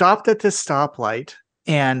we're stopped at this stoplight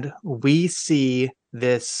and we see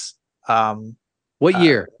this What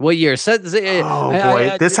year? What year?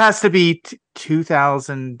 This has to be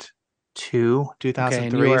 2002,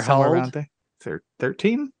 2003, somewhere around there.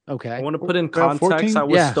 13? Okay. I want to put in context. 14? I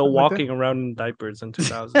was still walking around in diapers in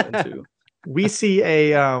 2002. We see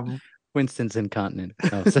a Winston's incontinent.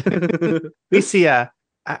 we see a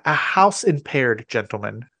house impaired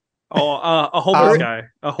gentleman. A homeless guy.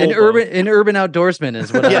 An urban outdoorsman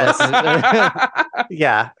is what. Yes.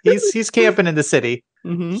 Yeah, he's camping in the city.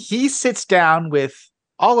 Mm-hmm. He sits down with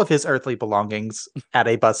all of his earthly belongings at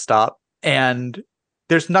a bus stop, and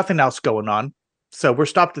there's nothing else going on. So we're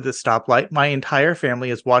stopped at this stoplight. My entire family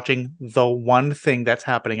is watching the one thing that's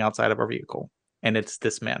happening outside of our vehicle, and it's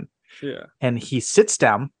this man. Yeah. And he sits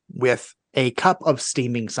down with a cup of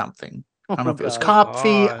steaming something. I don't know if it was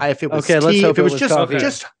coffee, if it was tea, if it was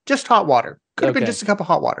just hot water. Could have been just a cup of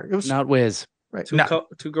hot water. It was not whiz. Right.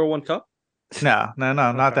 Two girl, one cup? No,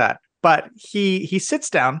 not that. But he sits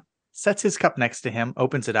down, sets his cup next to him,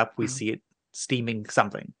 opens it up. We see it steaming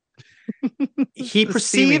something. He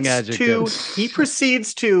proceeds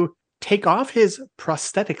to take off his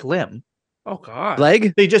prosthetic limb. Oh God.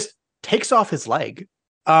 Leg? He just takes off his leg.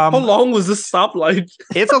 How long was this stoplight?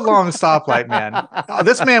 It's a long stoplight, man.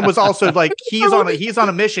 This man was also like he's on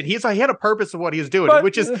a mission. He had a purpose of what he was doing,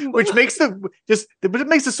 which makes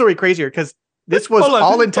the story crazier because this was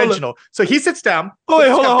all intentional. So he sits down.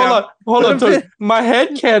 Hold on. Tony. My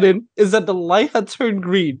headcanon is that the light had turned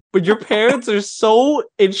green, but your parents are so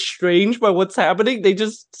estranged by what's happening, they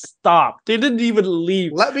just stopped. They didn't even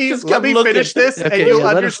leave. Let me finish this, and you'll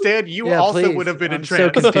understand. You also would have been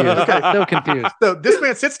entranced. So confused. So confused. So this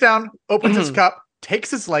man sits down, opens his cup,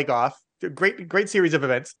 takes his leg off. Great series of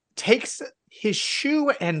events. Takes his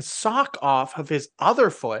shoe and sock off of his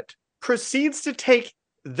other foot. Proceeds to take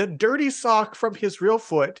the dirty sock from his real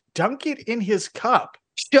foot, dunk it in his cup.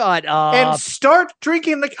 Shut up. And start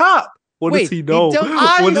drinking the cup. What does he know?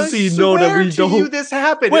 What does he know that we don't? You this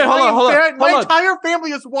happened. Wait, hold on. My entire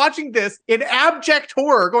family is watching this in abject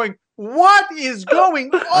horror, going, "What is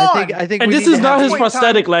going on?" I think. And this is not his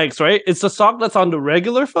prosthetic legs, right? It's the sock that's on the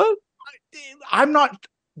regular foot. I'm not.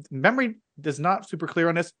 Memory is not super clear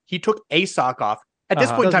on this. He took a sock off. At this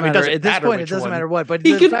point in time, it doesn't matter what. But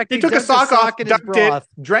he took a sock off, dunked it,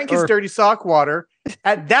 drank his dirty sock water.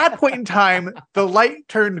 At that point in time, the light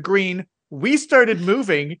turned green. We started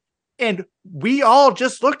moving, and we all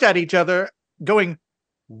just looked at each other, going,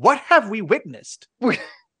 "What have we witnessed?"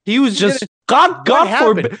 He was just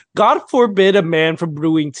God forbid a man from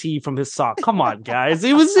brewing tea from his sock. Come on, guys.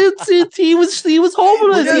 He was homeless.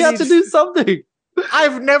 He had to do something.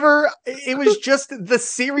 It was just the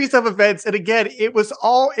series of events. And again, it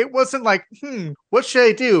wasn't like, what should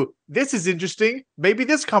I do? This is interesting. Maybe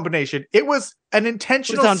this combination. It was an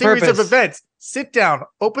intentional series of events. Sit down,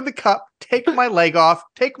 open the cup, take my leg off,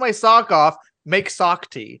 take my sock off, make sock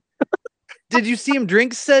tea. Did you see him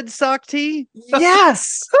drink said sock tea?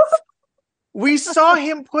 Yes. We saw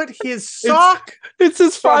him put his sock. It's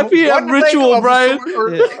his 5 p.m. ritual, Brian.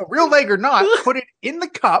 A real leg or not, put it in the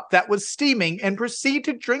cup that was steaming and proceed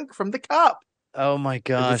to drink from the cup. Oh my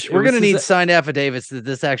gosh. We're going to need signed affidavits that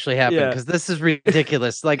this actually happened because this is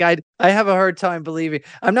ridiculous. Like I have a hard time believing.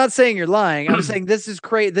 I'm not saying you're lying. I'm saying this is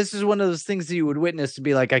crazy. This is one of those things that you would witness to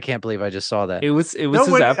be like, I can't believe I just saw that. It was his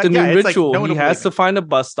afternoon ritual. Like, he has to find a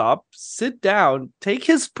bus stop, sit down, take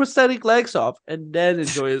his prosthetic legs off, and then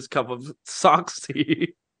enjoy his cup of socks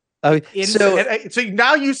tea. So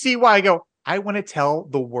now you see why I want to tell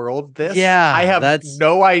the world this. Yeah. I have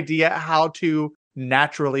no idea how to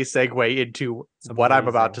naturally segue into what I'm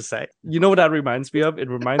about to say. You know what that reminds me of? It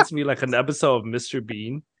reminds me like an episode of Mr.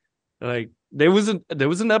 Bean. Like there was an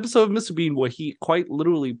episode of Mr. Bean where he quite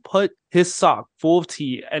literally put his sock full of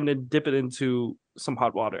tea and then dip it into some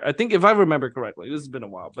hot water. I think if I remember correctly, this has been a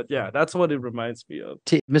while, but yeah, that's what it reminds me of.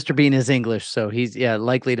 Mr. Bean is English, so he's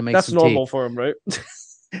likely to make that's some normal tea. For him, right?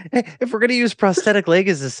 If we're gonna use prosthetic leg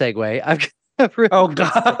as a segue, oh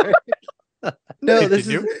god. No, this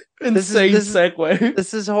is insane segue.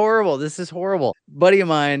 This is horrible. This is horrible. Buddy of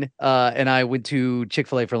mine and I went to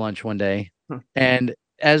Chick-fil-A for lunch one day, and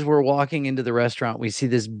as we're walking into the restaurant, we see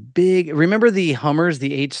this big. Remember the Hummers,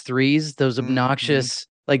 the H3s, those obnoxious.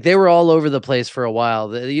 Like they were all over the place for a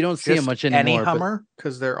while. You don't see them much anymore. Any Hummer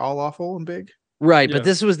because they're all awful and big. Right, but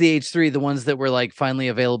this was the H3, the ones that were like finally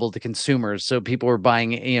available to consumers. So people were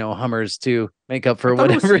buying, Hummers to make up for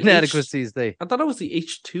whatever inadequacies they. I thought it was the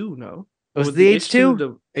H2. No. Was it the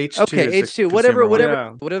H2? H2. Okay, H2.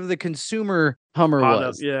 Whatever the consumer Hummer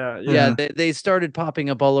was. Yeah. They started popping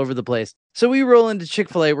up all over the place. So we roll into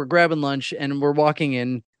Chick-fil-A. We're grabbing lunch and we're walking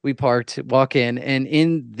in. We walk in, and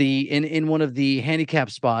in one of the handicap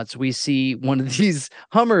spots, we see one of these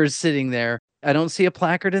Hummers sitting there. I don't see a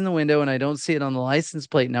placard in the window, and I don't see it on the license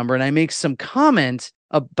plate number. And I make some comment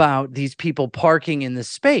about these people parking in the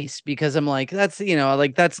space because I'm like, that's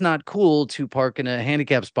not cool to park in a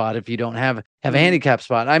handicap spot if you don't have a handicap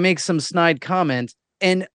spot. I make some snide comment,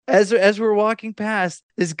 and as we're walking past,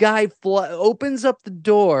 this guy opens up the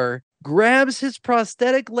door, grabs his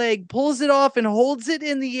prosthetic leg, pulls it off, and holds it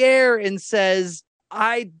in the air and says,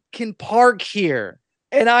 "I can park here."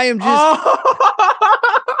 And I am just.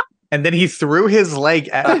 And then he threw his leg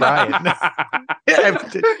at Ryan.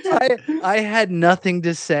 I had nothing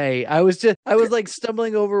to say. I was like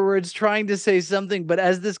stumbling over words, trying to say something. But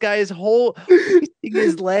as this guy is holding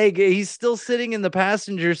his leg, he's still sitting in the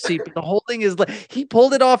passenger seat, but holding his leg, he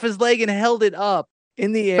pulled it off his leg and held it up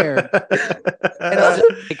in the air. And I was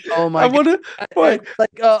just like, oh my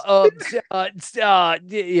God.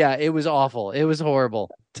 Yeah, it was awful. It was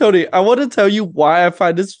horrible. Tony, I want to tell you why I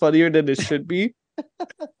find this funnier than it should be.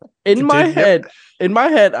 In my head,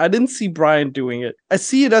 I didn't see Brian doing it. I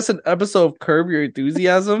see it as an episode of Curb Your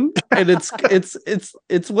Enthusiasm, and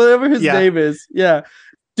it's whatever his name is. Yeah,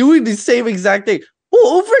 doing the same exact thing.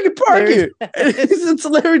 Who freaking park here? It's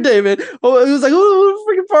Larry David. Oh, it was like, who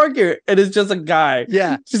freaking park here? And it's just a guy.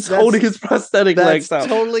 Yeah, just holding his prosthetic legs out.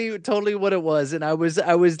 Totally what it was. And I was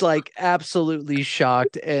like absolutely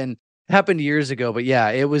shocked. And it happened years ago, but yeah,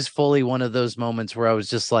 it was fully one of those moments where I was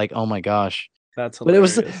just like, oh my gosh. That's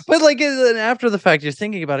hilarious. But like after the fact, you're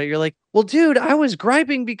thinking about it. You're like, well, dude, I was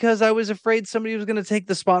griping because I was afraid somebody was going to take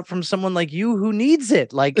the spot from someone like you who needs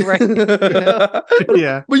it. Like, right?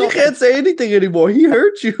 Yeah. But you can't say anything anymore. He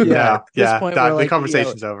hurt you. Yeah. The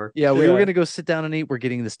conversation's over. Yeah, we were going to go sit down and eat. We're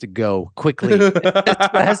getting this to go quickly as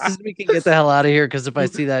fast as we can get the hell out of here. Because if I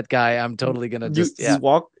see that guy, I'm totally going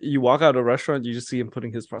to You walk out of a restaurant, you just see him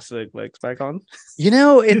putting his prosthetic legs back on.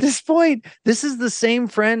 At this point, this is the same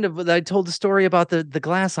friend that I told the story about the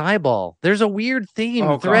glass eyeball. There's a weird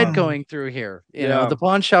thread going through here. You know, the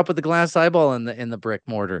pawn shop with the glass eyeball in the brick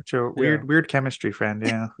mortar. Sure, weird chemistry, friend.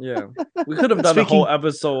 Yeah, yeah. We could have done a whole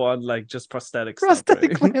episode on like just prosthetic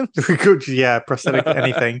limbs. We could, prosthetic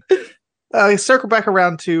anything. Circle back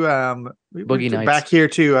around to Boogie Nights. Back here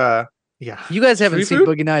to You guys haven't seen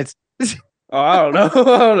Boogie Nights. Oh, I don't know. I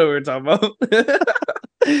don't know what we're talking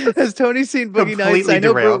about. Has Tony seen Boogie Nights? I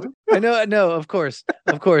know. No, of course.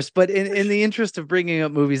 But in the interest of bringing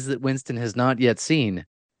up movies that Winston has not yet seen,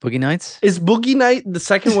 Boogie Nights is Boogie Night. The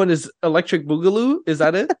second one is Electric Boogaloo. Is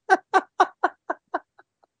that it?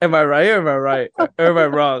 Am I right or am I right? Or am I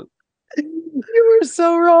wrong? You were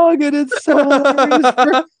so wrong, and it's so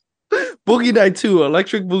hilarious. Boogie Night 2,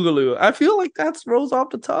 Electric Boogaloo. I feel like that rolls off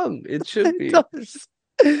the tongue. It should be. Does.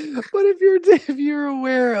 But if you're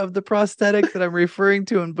aware of the prosthetic that I'm referring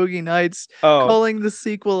to in Boogie Nights, calling the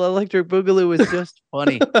sequel Electric Boogaloo is just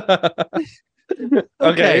funny.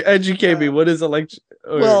 Okay, educate me. What is electric?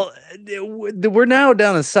 Well, we're now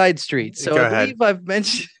down a side street, so Go I ahead. believe I've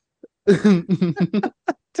mentioned.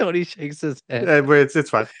 Tony shakes his head. It's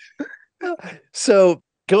fine. So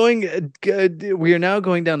we are now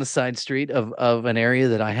going down a side street of an area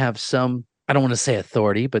that I have some, I don't want to say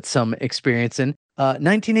authority, but some experience in.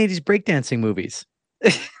 1980s breakdancing movies,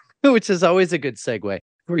 which is always a good segue.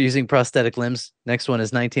 We're using prosthetic limbs. Next one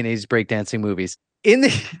is 1980s breakdancing movies.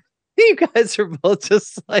 You guys are both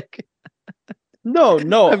just like. No.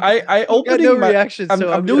 I opened no reaction.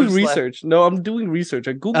 I'm doing research. No, I'm doing research.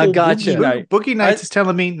 I googled gotcha. Boogie Night. Boogie Nights is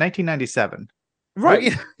telling me 1997.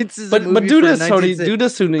 Right. But do this, Tony. Do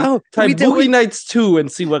this, Tony. Type Boogie Nights 2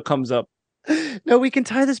 and see what comes up. No, we can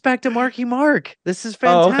tie this back to Marky Mark. This is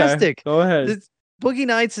fantastic. Go ahead. Boogie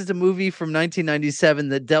Nights is a movie from 1997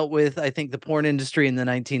 that dealt with, I think, the porn industry in the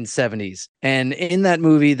 1970s. And in that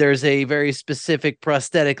movie, there's a very specific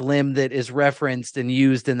prosthetic limb that is referenced and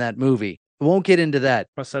used in that movie. I won't get into that.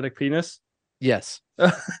 Prosthetic penis? Yes.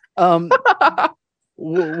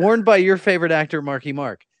 Worn by your favorite actor, Marky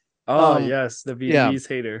Mark. Oh, yes. The Vietnamese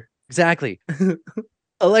hater. Exactly.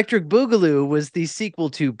 Electric Boogaloo was the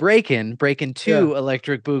sequel to Breakin' 2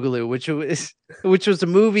 Electric Boogaloo, which was a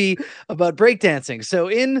movie about breakdancing. So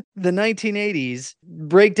in the 1980s,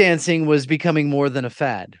 breakdancing was becoming more than a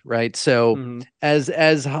fad, right? So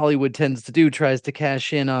as Hollywood tends to do, tries to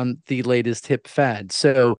cash in on the latest hip fad.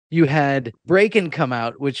 So you had Breakin' come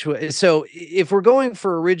out, so if we're going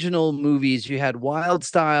for original movies, you had Wild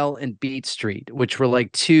Style and Beat Street, which were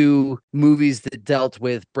like two movies that dealt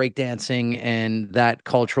with breakdancing and that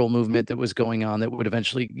cultural movement that was going on that would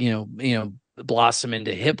eventually, blossom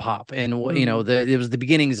into hip hop. And, it was the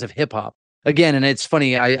beginnings of hip hop again. And it's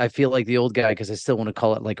funny. I feel like the old guy, because I still want to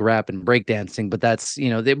call it like rap and breakdancing, but that's,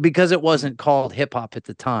 because it wasn't called hip hop at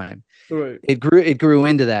the time. Right. It grew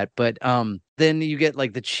into that. But then you get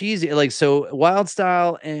like the cheesy, so Wild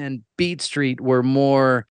Style and Beat Street were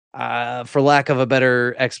more, for lack of a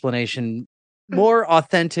better explanation, more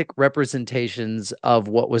authentic representations of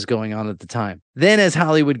what was going on at the time. Then as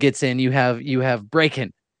Hollywood gets in, you have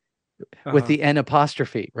Breakin' with the N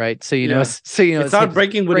apostrophe, right? So it's not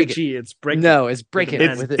breaking with a G, it's breaking. No, it's Breakin'.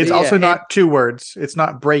 It's also not two words. It's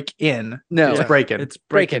not break in. No, it's Breakin'. It's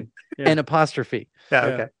Breakin'. N apostrophe. Yeah,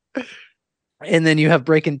 okay. And then you have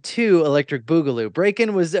Breakin' 2 Electric Boogaloo.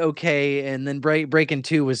 Breakin' was okay, and then Breakin'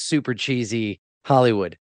 2 was super cheesy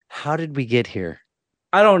Hollywood. How did we get here?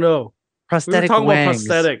 I don't know. Prosthetic we were talking wangs.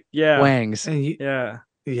 about prosthetic, wangs. Yeah.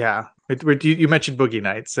 You mentioned Boogie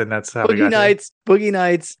Nights, and that's how we got Boogie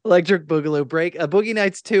Nights, Electric Boogaloo, Boogie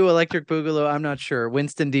Nights 2, Electric Boogaloo. I'm not sure.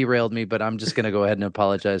 Winston derailed me, but I'm just gonna go ahead and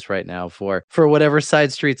apologize right now for whatever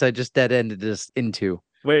side streets I just dead ended this into.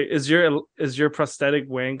 Wait, is your prosthetic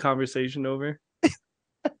wang conversation over?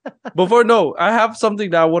 No, I have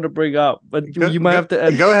something that I want to bring up, but you might have to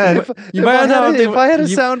go ahead. If I had a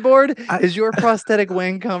soundboard, is your prosthetic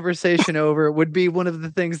wang conversation over? Would be one of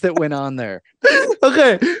the things that went on there.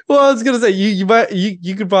 Okay, well, I was gonna say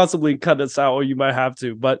you could possibly cut this out, or you might have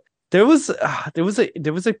to. But there was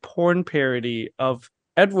a porn parody of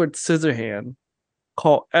Edward Scissorhand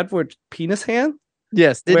called Edward Penis Hand.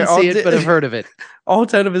 Yes, didn't see it, but I've heard of it. All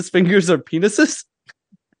 10 of his fingers are penises.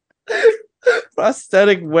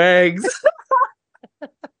 Prosthetic wags.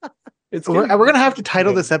 We're gonna have to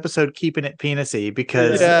title this episode "Keeping It Penisy"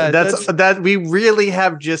 because that we really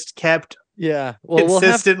have just kept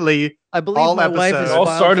consistently. I believe my wife has all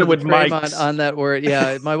started with Mike's on that word.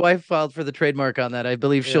 Yeah, my wife filed for the trademark on that. I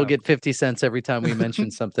believe she'll get 50 cents every time we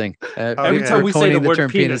mention something. Every time we say the word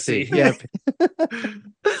penisy. Yeah.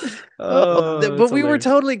 But we were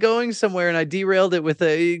totally going somewhere, and I derailed it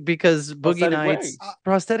because Boogie Nights,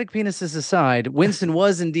 prosthetic penises aside, Winston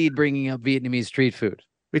was indeed bringing up Vietnamese street food.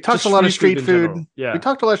 We talked a lot of street food. Yeah, we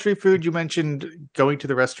talked a lot of street food. You mentioned going to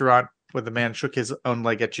the restaurant where the man shook his own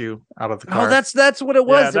leg at you out of the car. Oh, that's what it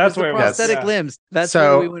was. Yeah, that's where prosthetic limbs. That's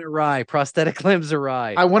where we went awry. Prosthetic limbs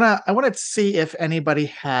awry. I wanna see if anybody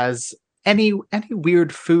has any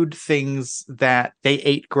weird food things that they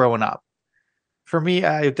ate growing up. For me,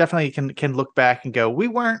 I definitely can look back and go, we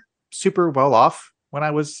weren't super well off when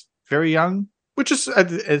I was very young, which is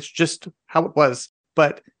it's just how it was.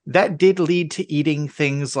 But that did lead to eating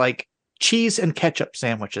things like cheese and ketchup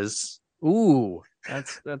sandwiches. Ooh.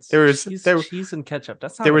 That's there was cheese and ketchup.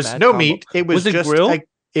 That's not there was no combo. meat. It was it just grilled?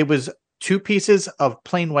 it was 2 pieces of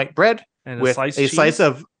plain white bread And with a slice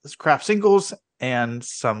of Kraft Singles and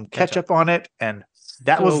some ketchup on it, and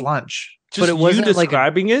that was lunch. Just but it wasn't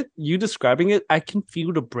you describing it, I can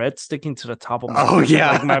feel the bread sticking to the top of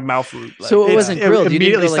my my mouth root. Like, so it wasn't grilled. You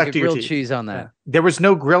didn't go like a grilled cheese on that. Yeah. There was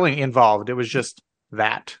no grilling involved. It was just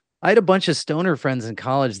that. I had a bunch of stoner friends in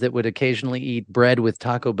college that would occasionally eat bread with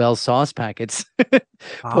Taco Bell sauce packets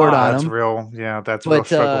poured on them. That's real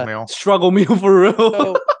struggle meal. Struggle meal for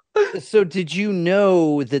real. So did you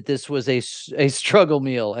know that this was a struggle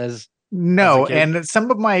meal? No, and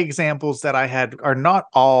some of my examples that I had are not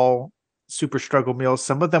all super struggle meals.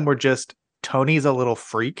 Some of them were just Tony's a little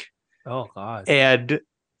freak. Oh God. And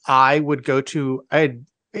I would go to, I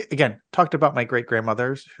again talked about my great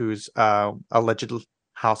grandmother's whose alleged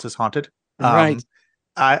house is haunted. Right.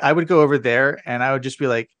 I would go over there and I would just be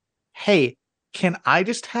like, hey, can I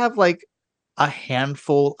just have like a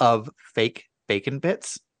handful of fake bacon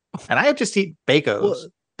bits? And I would just eat bacon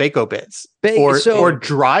bits or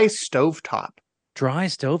dry stovetop. Dry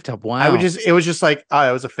stovetop. Wow. It was just like,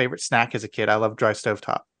 it was a favorite snack as a kid. I love dry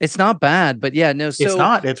stovetop. It's not bad, but yeah, no. So it's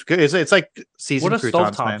not. It's good. It's like seasoned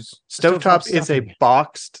croutons, man. Stovetop is a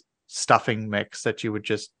boxed stuffing mix that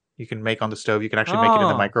you can make on the stove. You can actually make it in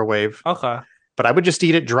the microwave. Okay. But I would just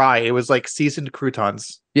eat it dry. It was like seasoned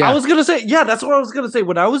croutons. Yeah. I was gonna say, that's what I was gonna say.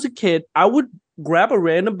 When I was a kid, I would grab a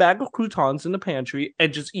random bag of croutons in the pantry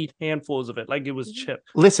and just eat handfuls of it like it was chip.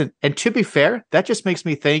 Listen, and to be fair, that just makes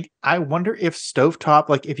me think, I wonder if stovetop,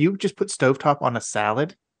 like if you just put stovetop on a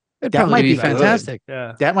salad, that might be fantastic.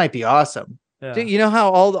 Yeah. That might be awesome. Yeah. You know how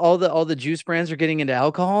all the juice brands are getting into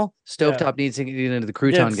alcohol? Stovetop needs to get into the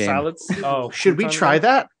crouton game. Salads. Oh, should we try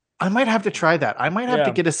that? I might have to try that. I might have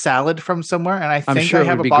to get a salad from somewhere, and I think I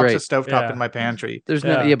have a box of stovetop in my pantry. There's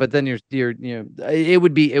but then you're it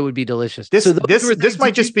would be delicious. This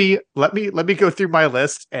might just be let me go through my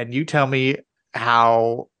list, and you tell me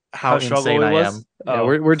how insane I am. Yeah,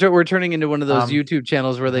 we're turning into one of those YouTube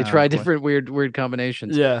channels where they try different weird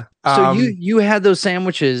combinations. Yeah. So you had those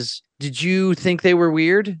sandwiches. Did you think they were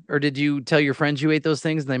weird, or did you tell your friends you ate those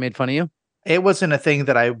things and they made fun of you? It wasn't a thing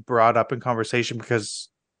that I brought up in conversation because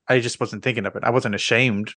I just wasn't thinking of it. I wasn't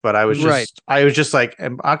ashamed, but I was just like,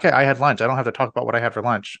 okay, I had lunch. I don't have to talk about what I had for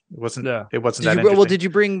lunch. It wasn't that interesting. Well, did you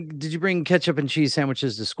bring ketchup and cheese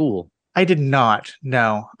sandwiches to school? I did not.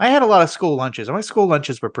 No, I had a lot of school lunches. My school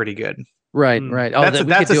lunches were pretty good. Right. Oh,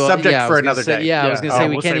 that's a subject for another day. Yeah, I was going to say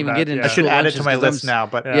we can't even get into. I should add it to my list now,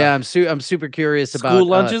 but I'm super curious about school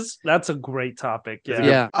lunches. That's a great topic.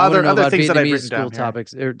 Yeah. Other things that I've written down school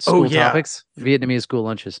topics or school topics. Vietnamese school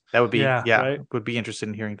lunches. That would be would be interested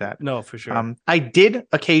in hearing that. No, for sure. I did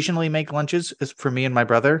occasionally make lunches for me and my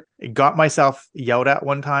brother. Got myself yelled at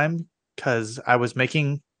one time because I was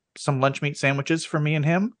making some lunch meat sandwiches for me and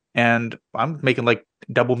him. And I'm making like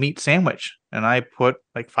double meat sandwich, and I put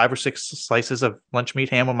like 5 or 6 slices of lunch meat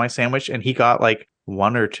ham on my sandwich, and he got like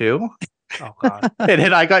 1 or 2. Oh God! And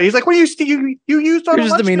then he's like, "What you used on You're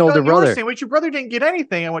just a mean older brother sandwich? Your brother didn't get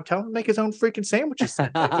anything." I went, "Tell him to make his own freaking sandwiches."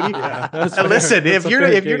 Listen, if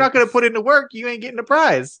you're not going to put into work, you ain't getting a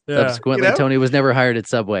prize. Subsequently, Tony was never hired at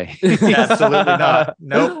Subway. Absolutely not.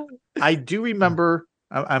 Nope. I do remember.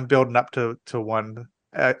 I'm building up to one.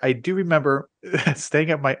 I do remember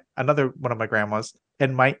staying at another one of my grandma's,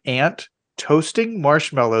 and my aunt toasting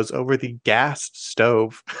marshmallows over the gas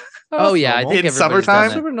stove. Oh yeah, I think in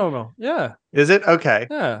summertime, super normal. Yeah, is it okay?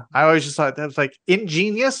 Yeah, I always just thought that was like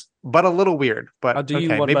ingenious, but a little weird. But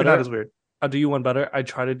maybe not as weird. I'll do you one better. I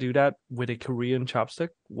try to do that with a Korean chopstick,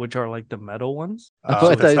 which are like the metal ones.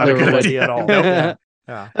 That's not a good idea at all.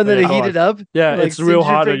 Yeah. And then heat it up. Yeah, like, it's real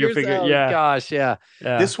hot on your finger. Gosh, yeah.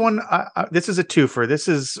 This one, this is a twofer. This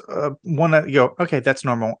is one that okay, that's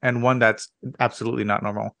normal, and one that's absolutely not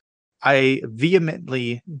normal. I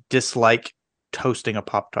vehemently dislike toasting a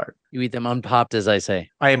Pop-Tart. You eat them unpopped, as I say.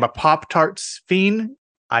 I am a Pop-Tarts fiend.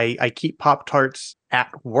 I keep Pop-Tarts at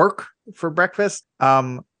work for breakfast.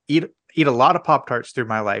 Eat a lot of Pop-Tarts through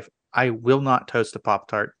my life. I will not toast a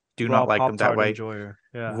Pop-Tart. Do not like them that way. Enjoyer.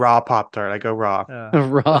 Yeah. Raw Pop-Tart. I go raw. Yeah.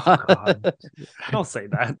 Raw. Oh, don't say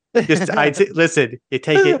that. Listen,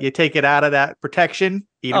 you take it out of that protection,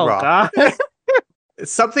 eat it raw. God.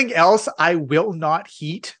 Something else I will not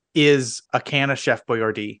heat is a can of Chef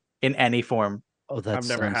Boyardee in any form. Oh,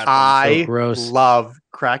 that's I've never had them. I gross. love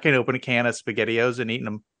cracking open a can of SpaghettiOs and eating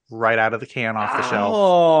them right out of the can off the shelf.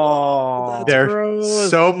 Oh, they're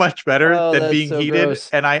gross. so much better than being heated. Gross.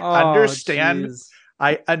 And I understand. Geez.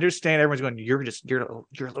 I understand everyone's going, you're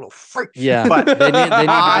a little freak. Yeah. But they need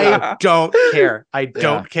I don't care. I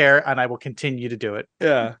don't care, and I will continue to do it.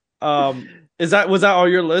 Yeah. Was that all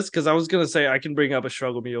your list? Because I was gonna say I can bring up a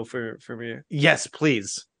struggle meal for me. Yes,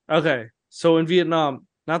 please. Okay, so in Vietnam,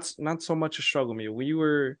 not so much a struggle meal.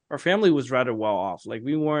 Our family was rather well off. Like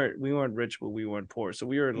we weren't rich, but we weren't poor. So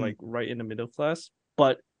we were like right in the middle class.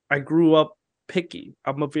 But I grew up picky.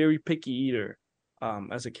 I'm a very picky eater,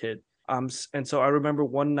 as a kid. And so I remember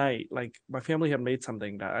one night, like my family had made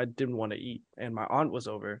something that I didn't want to eat, and my aunt was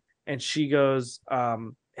over, and she goes,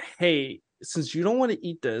 "Hey, since you don't want to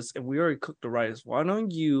eat this, and we already cooked the rice, why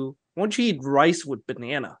don't you eat rice with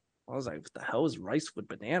banana?" I was like, "What the hell is rice with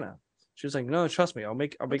banana?" She was like, "No, trust me, I'll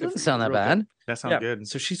make it." Doesn't sound that bad. That sounds good.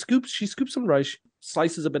 So she scoops some rice,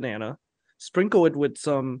 slices of banana, sprinkle it with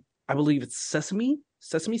some, I believe it's sesame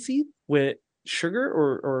seed with sugar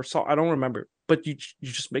or salt. I don't remember. But you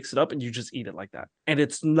just mix it up and you just eat it like that. And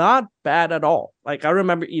it's not bad at all. Like I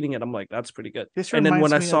remember eating it. I'm like, that's pretty good. And then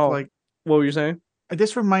when I saw, what were you saying?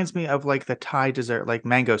 This reminds me of like the Thai dessert, like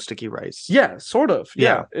mango sticky rice. Yeah, sort of.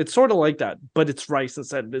 Yeah. It's sort of like that, but it's rice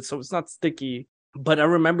instead. So it's not sticky. But I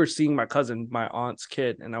remember seeing my cousin, my aunt's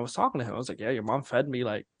kid, and I was talking to him. I was like, "Yeah, your mom fed me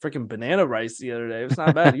like freaking banana rice the other day. It's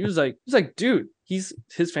not bad." He was like, "Dude, his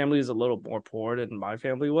family is a little more poor than my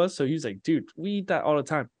family was." So he's like, "Dude, we eat that all the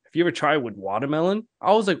time. Have you ever tried with watermelon?"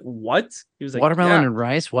 I was like, "What?" He was like, "Watermelon and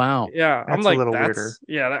rice? Wow." Yeah, I'm like, a little weirder.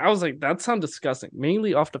 Yeah, I was like, that sounds disgusting.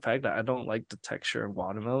 Mainly off the fact that I don't like the texture of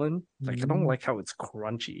watermelon. Like, I don't like how it's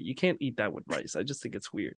crunchy. You can't eat that with rice. I just think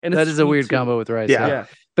it's weird. And that is a weird combo with rice. Yeah.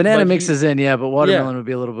 Banana mixes in, but watermelon would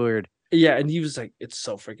be a little weird. Yeah, and he was like, "It's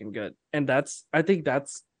so freaking good." And I think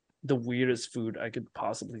that's the weirdest food I could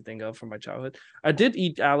possibly think of from my childhood. I did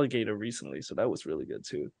eat alligator recently, so that was really good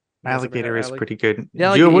too. Alligator is pretty good.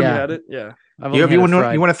 Yeah, you had it. Yeah. You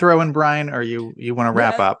want to throw in, Brian, or you want to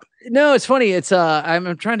wrap up? No, it's funny. It's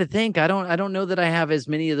I'm trying to think. I don't know that I have as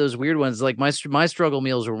many of those weird ones. Like my struggle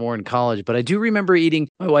meals were more in college, but I do remember eating.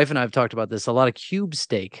 My wife and I have talked about this a lot of cube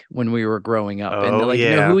steak when we were growing up. And like,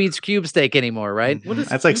 who eats cube steak anymore, right? What is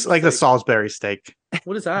that's like the Salisbury steak.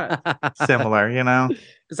 What is that? Similar,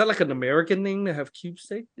 Is that like an American thing to have cube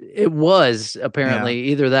steak? It was apparently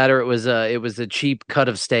either that or it was a cheap cut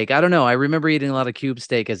of steak. I don't know. I remember eating a lot of cube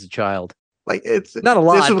steak as a child. Like it's not a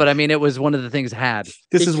lot, but I mean, it was one of the things had.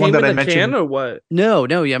 This is one that I mentioned. Can or what? No.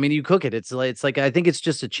 I mean, you cook it. It's like I think it's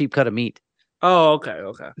just a cheap cut of meat. Oh, okay.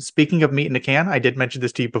 Speaking of meat in a can, I did mention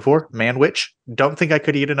this to you before. Manwich. Don't think I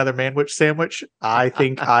could eat another manwich sandwich. I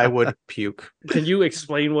think I would puke. Can you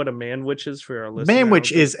explain what a manwich is for our listeners?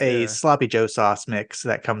 Manwich is a sloppy Joe sauce mix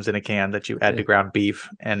that comes in a can that you add to ground beef,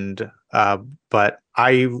 and but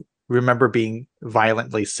I remember being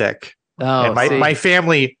violently sick. Oh, and my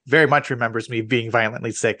family very much remembers me being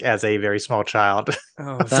violently sick as a very small child.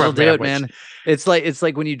 Oh, that'll do it, man. It's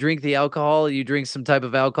like when you drink the alcohol, you drink some type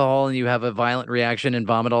of alcohol and you have a violent reaction and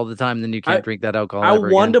vomit all the time, then you can't drink that alcohol. I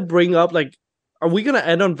want to bring up, like, are we gonna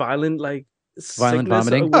end on violent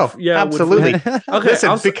vomiting? Yeah, absolutely. Okay,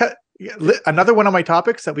 listen, because another one of my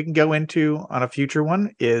topics that we can go into on a future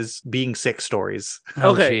one is being sick stories.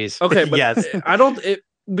 Okay, but yes, I don't.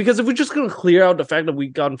 Because if we're just going to clear out the fact that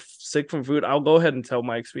we've gotten sick from food, I'll go ahead and tell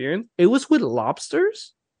my experience. It was with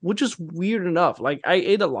lobsters, which is weird enough. Like, I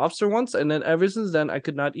ate a lobster once, and then ever since then, I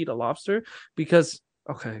could not eat a lobster because,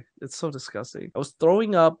 it's so disgusting. I was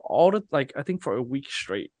throwing up I think for a week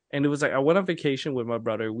straight. And it was like, I went on vacation with my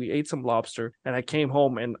brother. We ate some lobster, and I came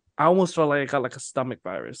home, and I almost felt like I got like a stomach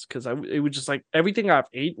virus because it was just like everything I've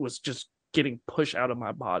ate was just getting pushed out of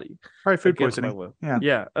my body. All right, food poisoning.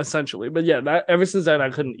 Yeah, essentially. But yeah, ever since then I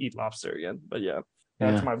couldn't eat lobster again. But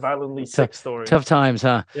that's my violently sick story. Tough times,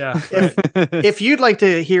 huh? Yeah. If you'd like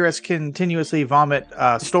to hear us continuously vomit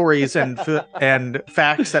stories and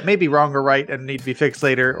facts that may be wrong or right and need to be fixed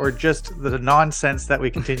later, or just the nonsense that we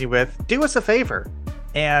continue with, do us a favor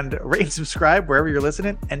and rate and subscribe wherever you're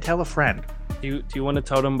listening, and tell a friend. Do you want to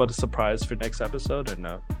tell them about a surprise for next episode or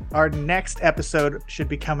no? Our next episode should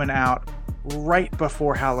be coming out right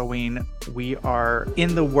before Halloween. We are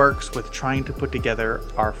in the works with trying to put together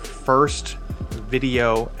our first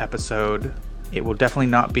video episode. It will definitely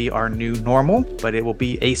not be our new normal, but it will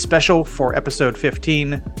be a special for episode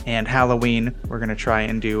 15 and Halloween. We're going to try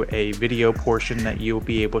and do a video portion that you'll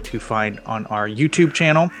be able to find on our YouTube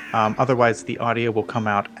channel. Otherwise, the audio will come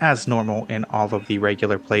out as normal in all of the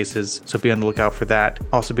regular places. So be on the lookout for that.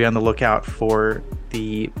 Also be on the lookout for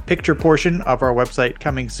the picture portion of our website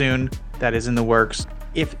coming soon. That is in the works.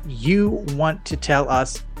 If you want to tell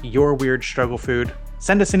us your weird struggle food,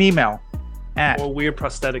 send us an email. Or weird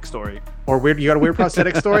prosthetic story. You got a weird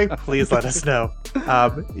prosthetic story? Please let us know.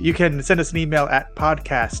 You can send us an email at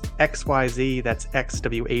podcastxyz, that's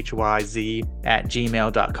xwhyz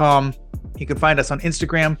 @gmail.com. You can find us on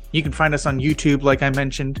Instagram. You can find us on YouTube, like I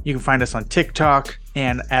mentioned. You can find us on TikTok.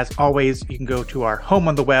 And as always, you can go to our home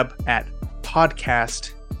on the web at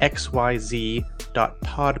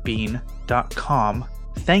podcastxyz.podbean.com.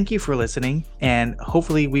 Thank you for listening, and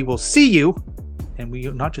hopefully we will see you, and we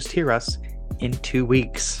not just hear us, in 2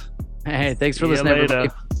 weeks. Hey, thanks for listening, everybody.